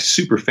 that guy's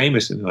super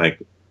famous." And like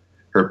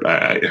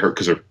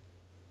because her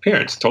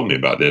parents told me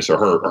about this, or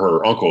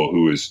her uncle,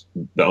 who was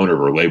the owner of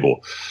her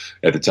label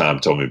at the time,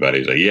 told me about it.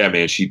 He's like, "Yeah,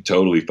 man, she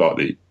totally thought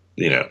that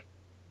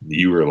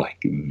you were like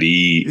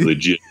the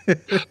legit,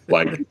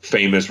 like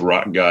famous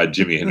rock god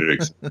Jimi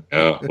Hendrix."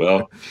 Oh,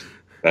 well,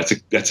 that's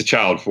a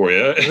child for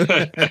you.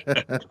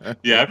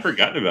 Yeah, I've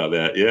forgotten about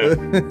that. Yeah.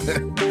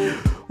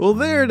 Well,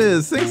 there it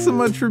is. Thanks so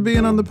much for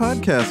being on the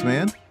podcast,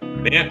 man.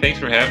 Man, thanks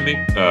for having me.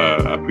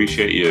 I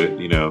appreciate you,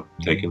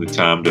 taking the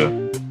time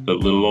to let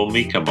little old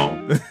me come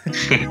on.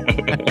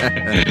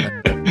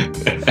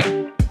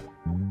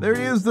 There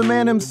he is, the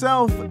man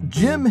himself,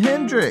 Jim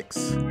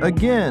Hendrix.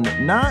 Again,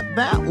 not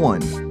that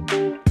one.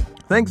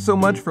 Thanks so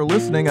much for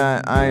listening.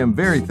 I am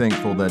very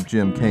thankful that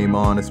Jim came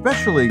on,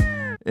 especially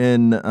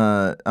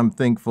I'm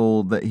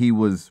thankful that he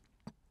was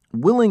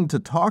willing to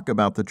talk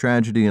about the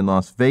tragedy in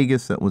Las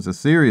Vegas. That was a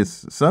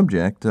serious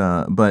subject,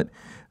 but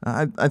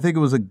I think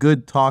it was a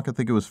good talk. I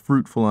think it was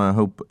fruitful, and I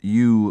hope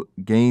you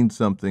gained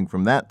something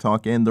from that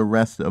talk and the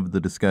rest of the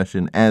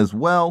discussion as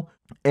well.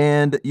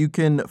 And you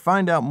can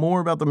find out more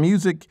about the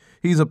music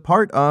he's a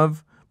part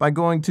of by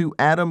going to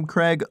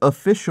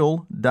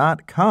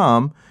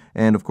adamcraigofficial.com.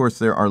 And, of course,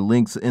 there are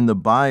links in the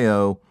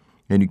bio,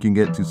 and you can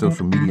get to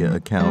social media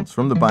accounts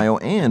from the bio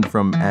and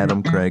from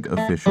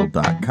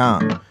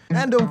adamcraigofficial.com.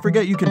 And don't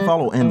forget, you can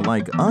follow and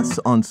like us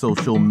on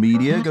social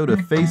media. Go to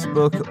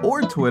Facebook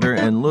or Twitter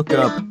and look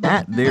up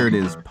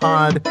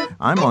 @ThereItIsPod.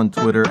 I'm on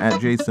Twitter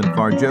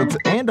 @JasonFarJokes,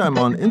 and I'm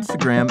on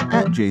Instagram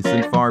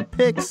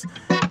 @JasonFarPics.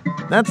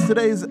 That's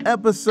today's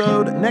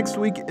episode. Next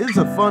week is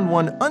a fun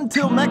one.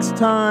 Until next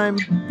time,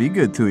 be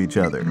good to each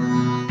other.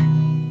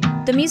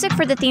 The music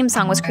for the theme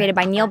song was created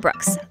by Neil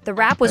Brooks. The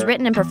rap was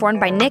written and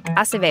performed by Nick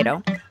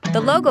Acevedo.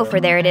 The logo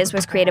for There It Is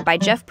was created by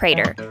Jeff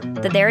Prater.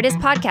 The There It Is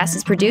podcast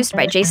is produced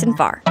by Jason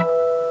Farr.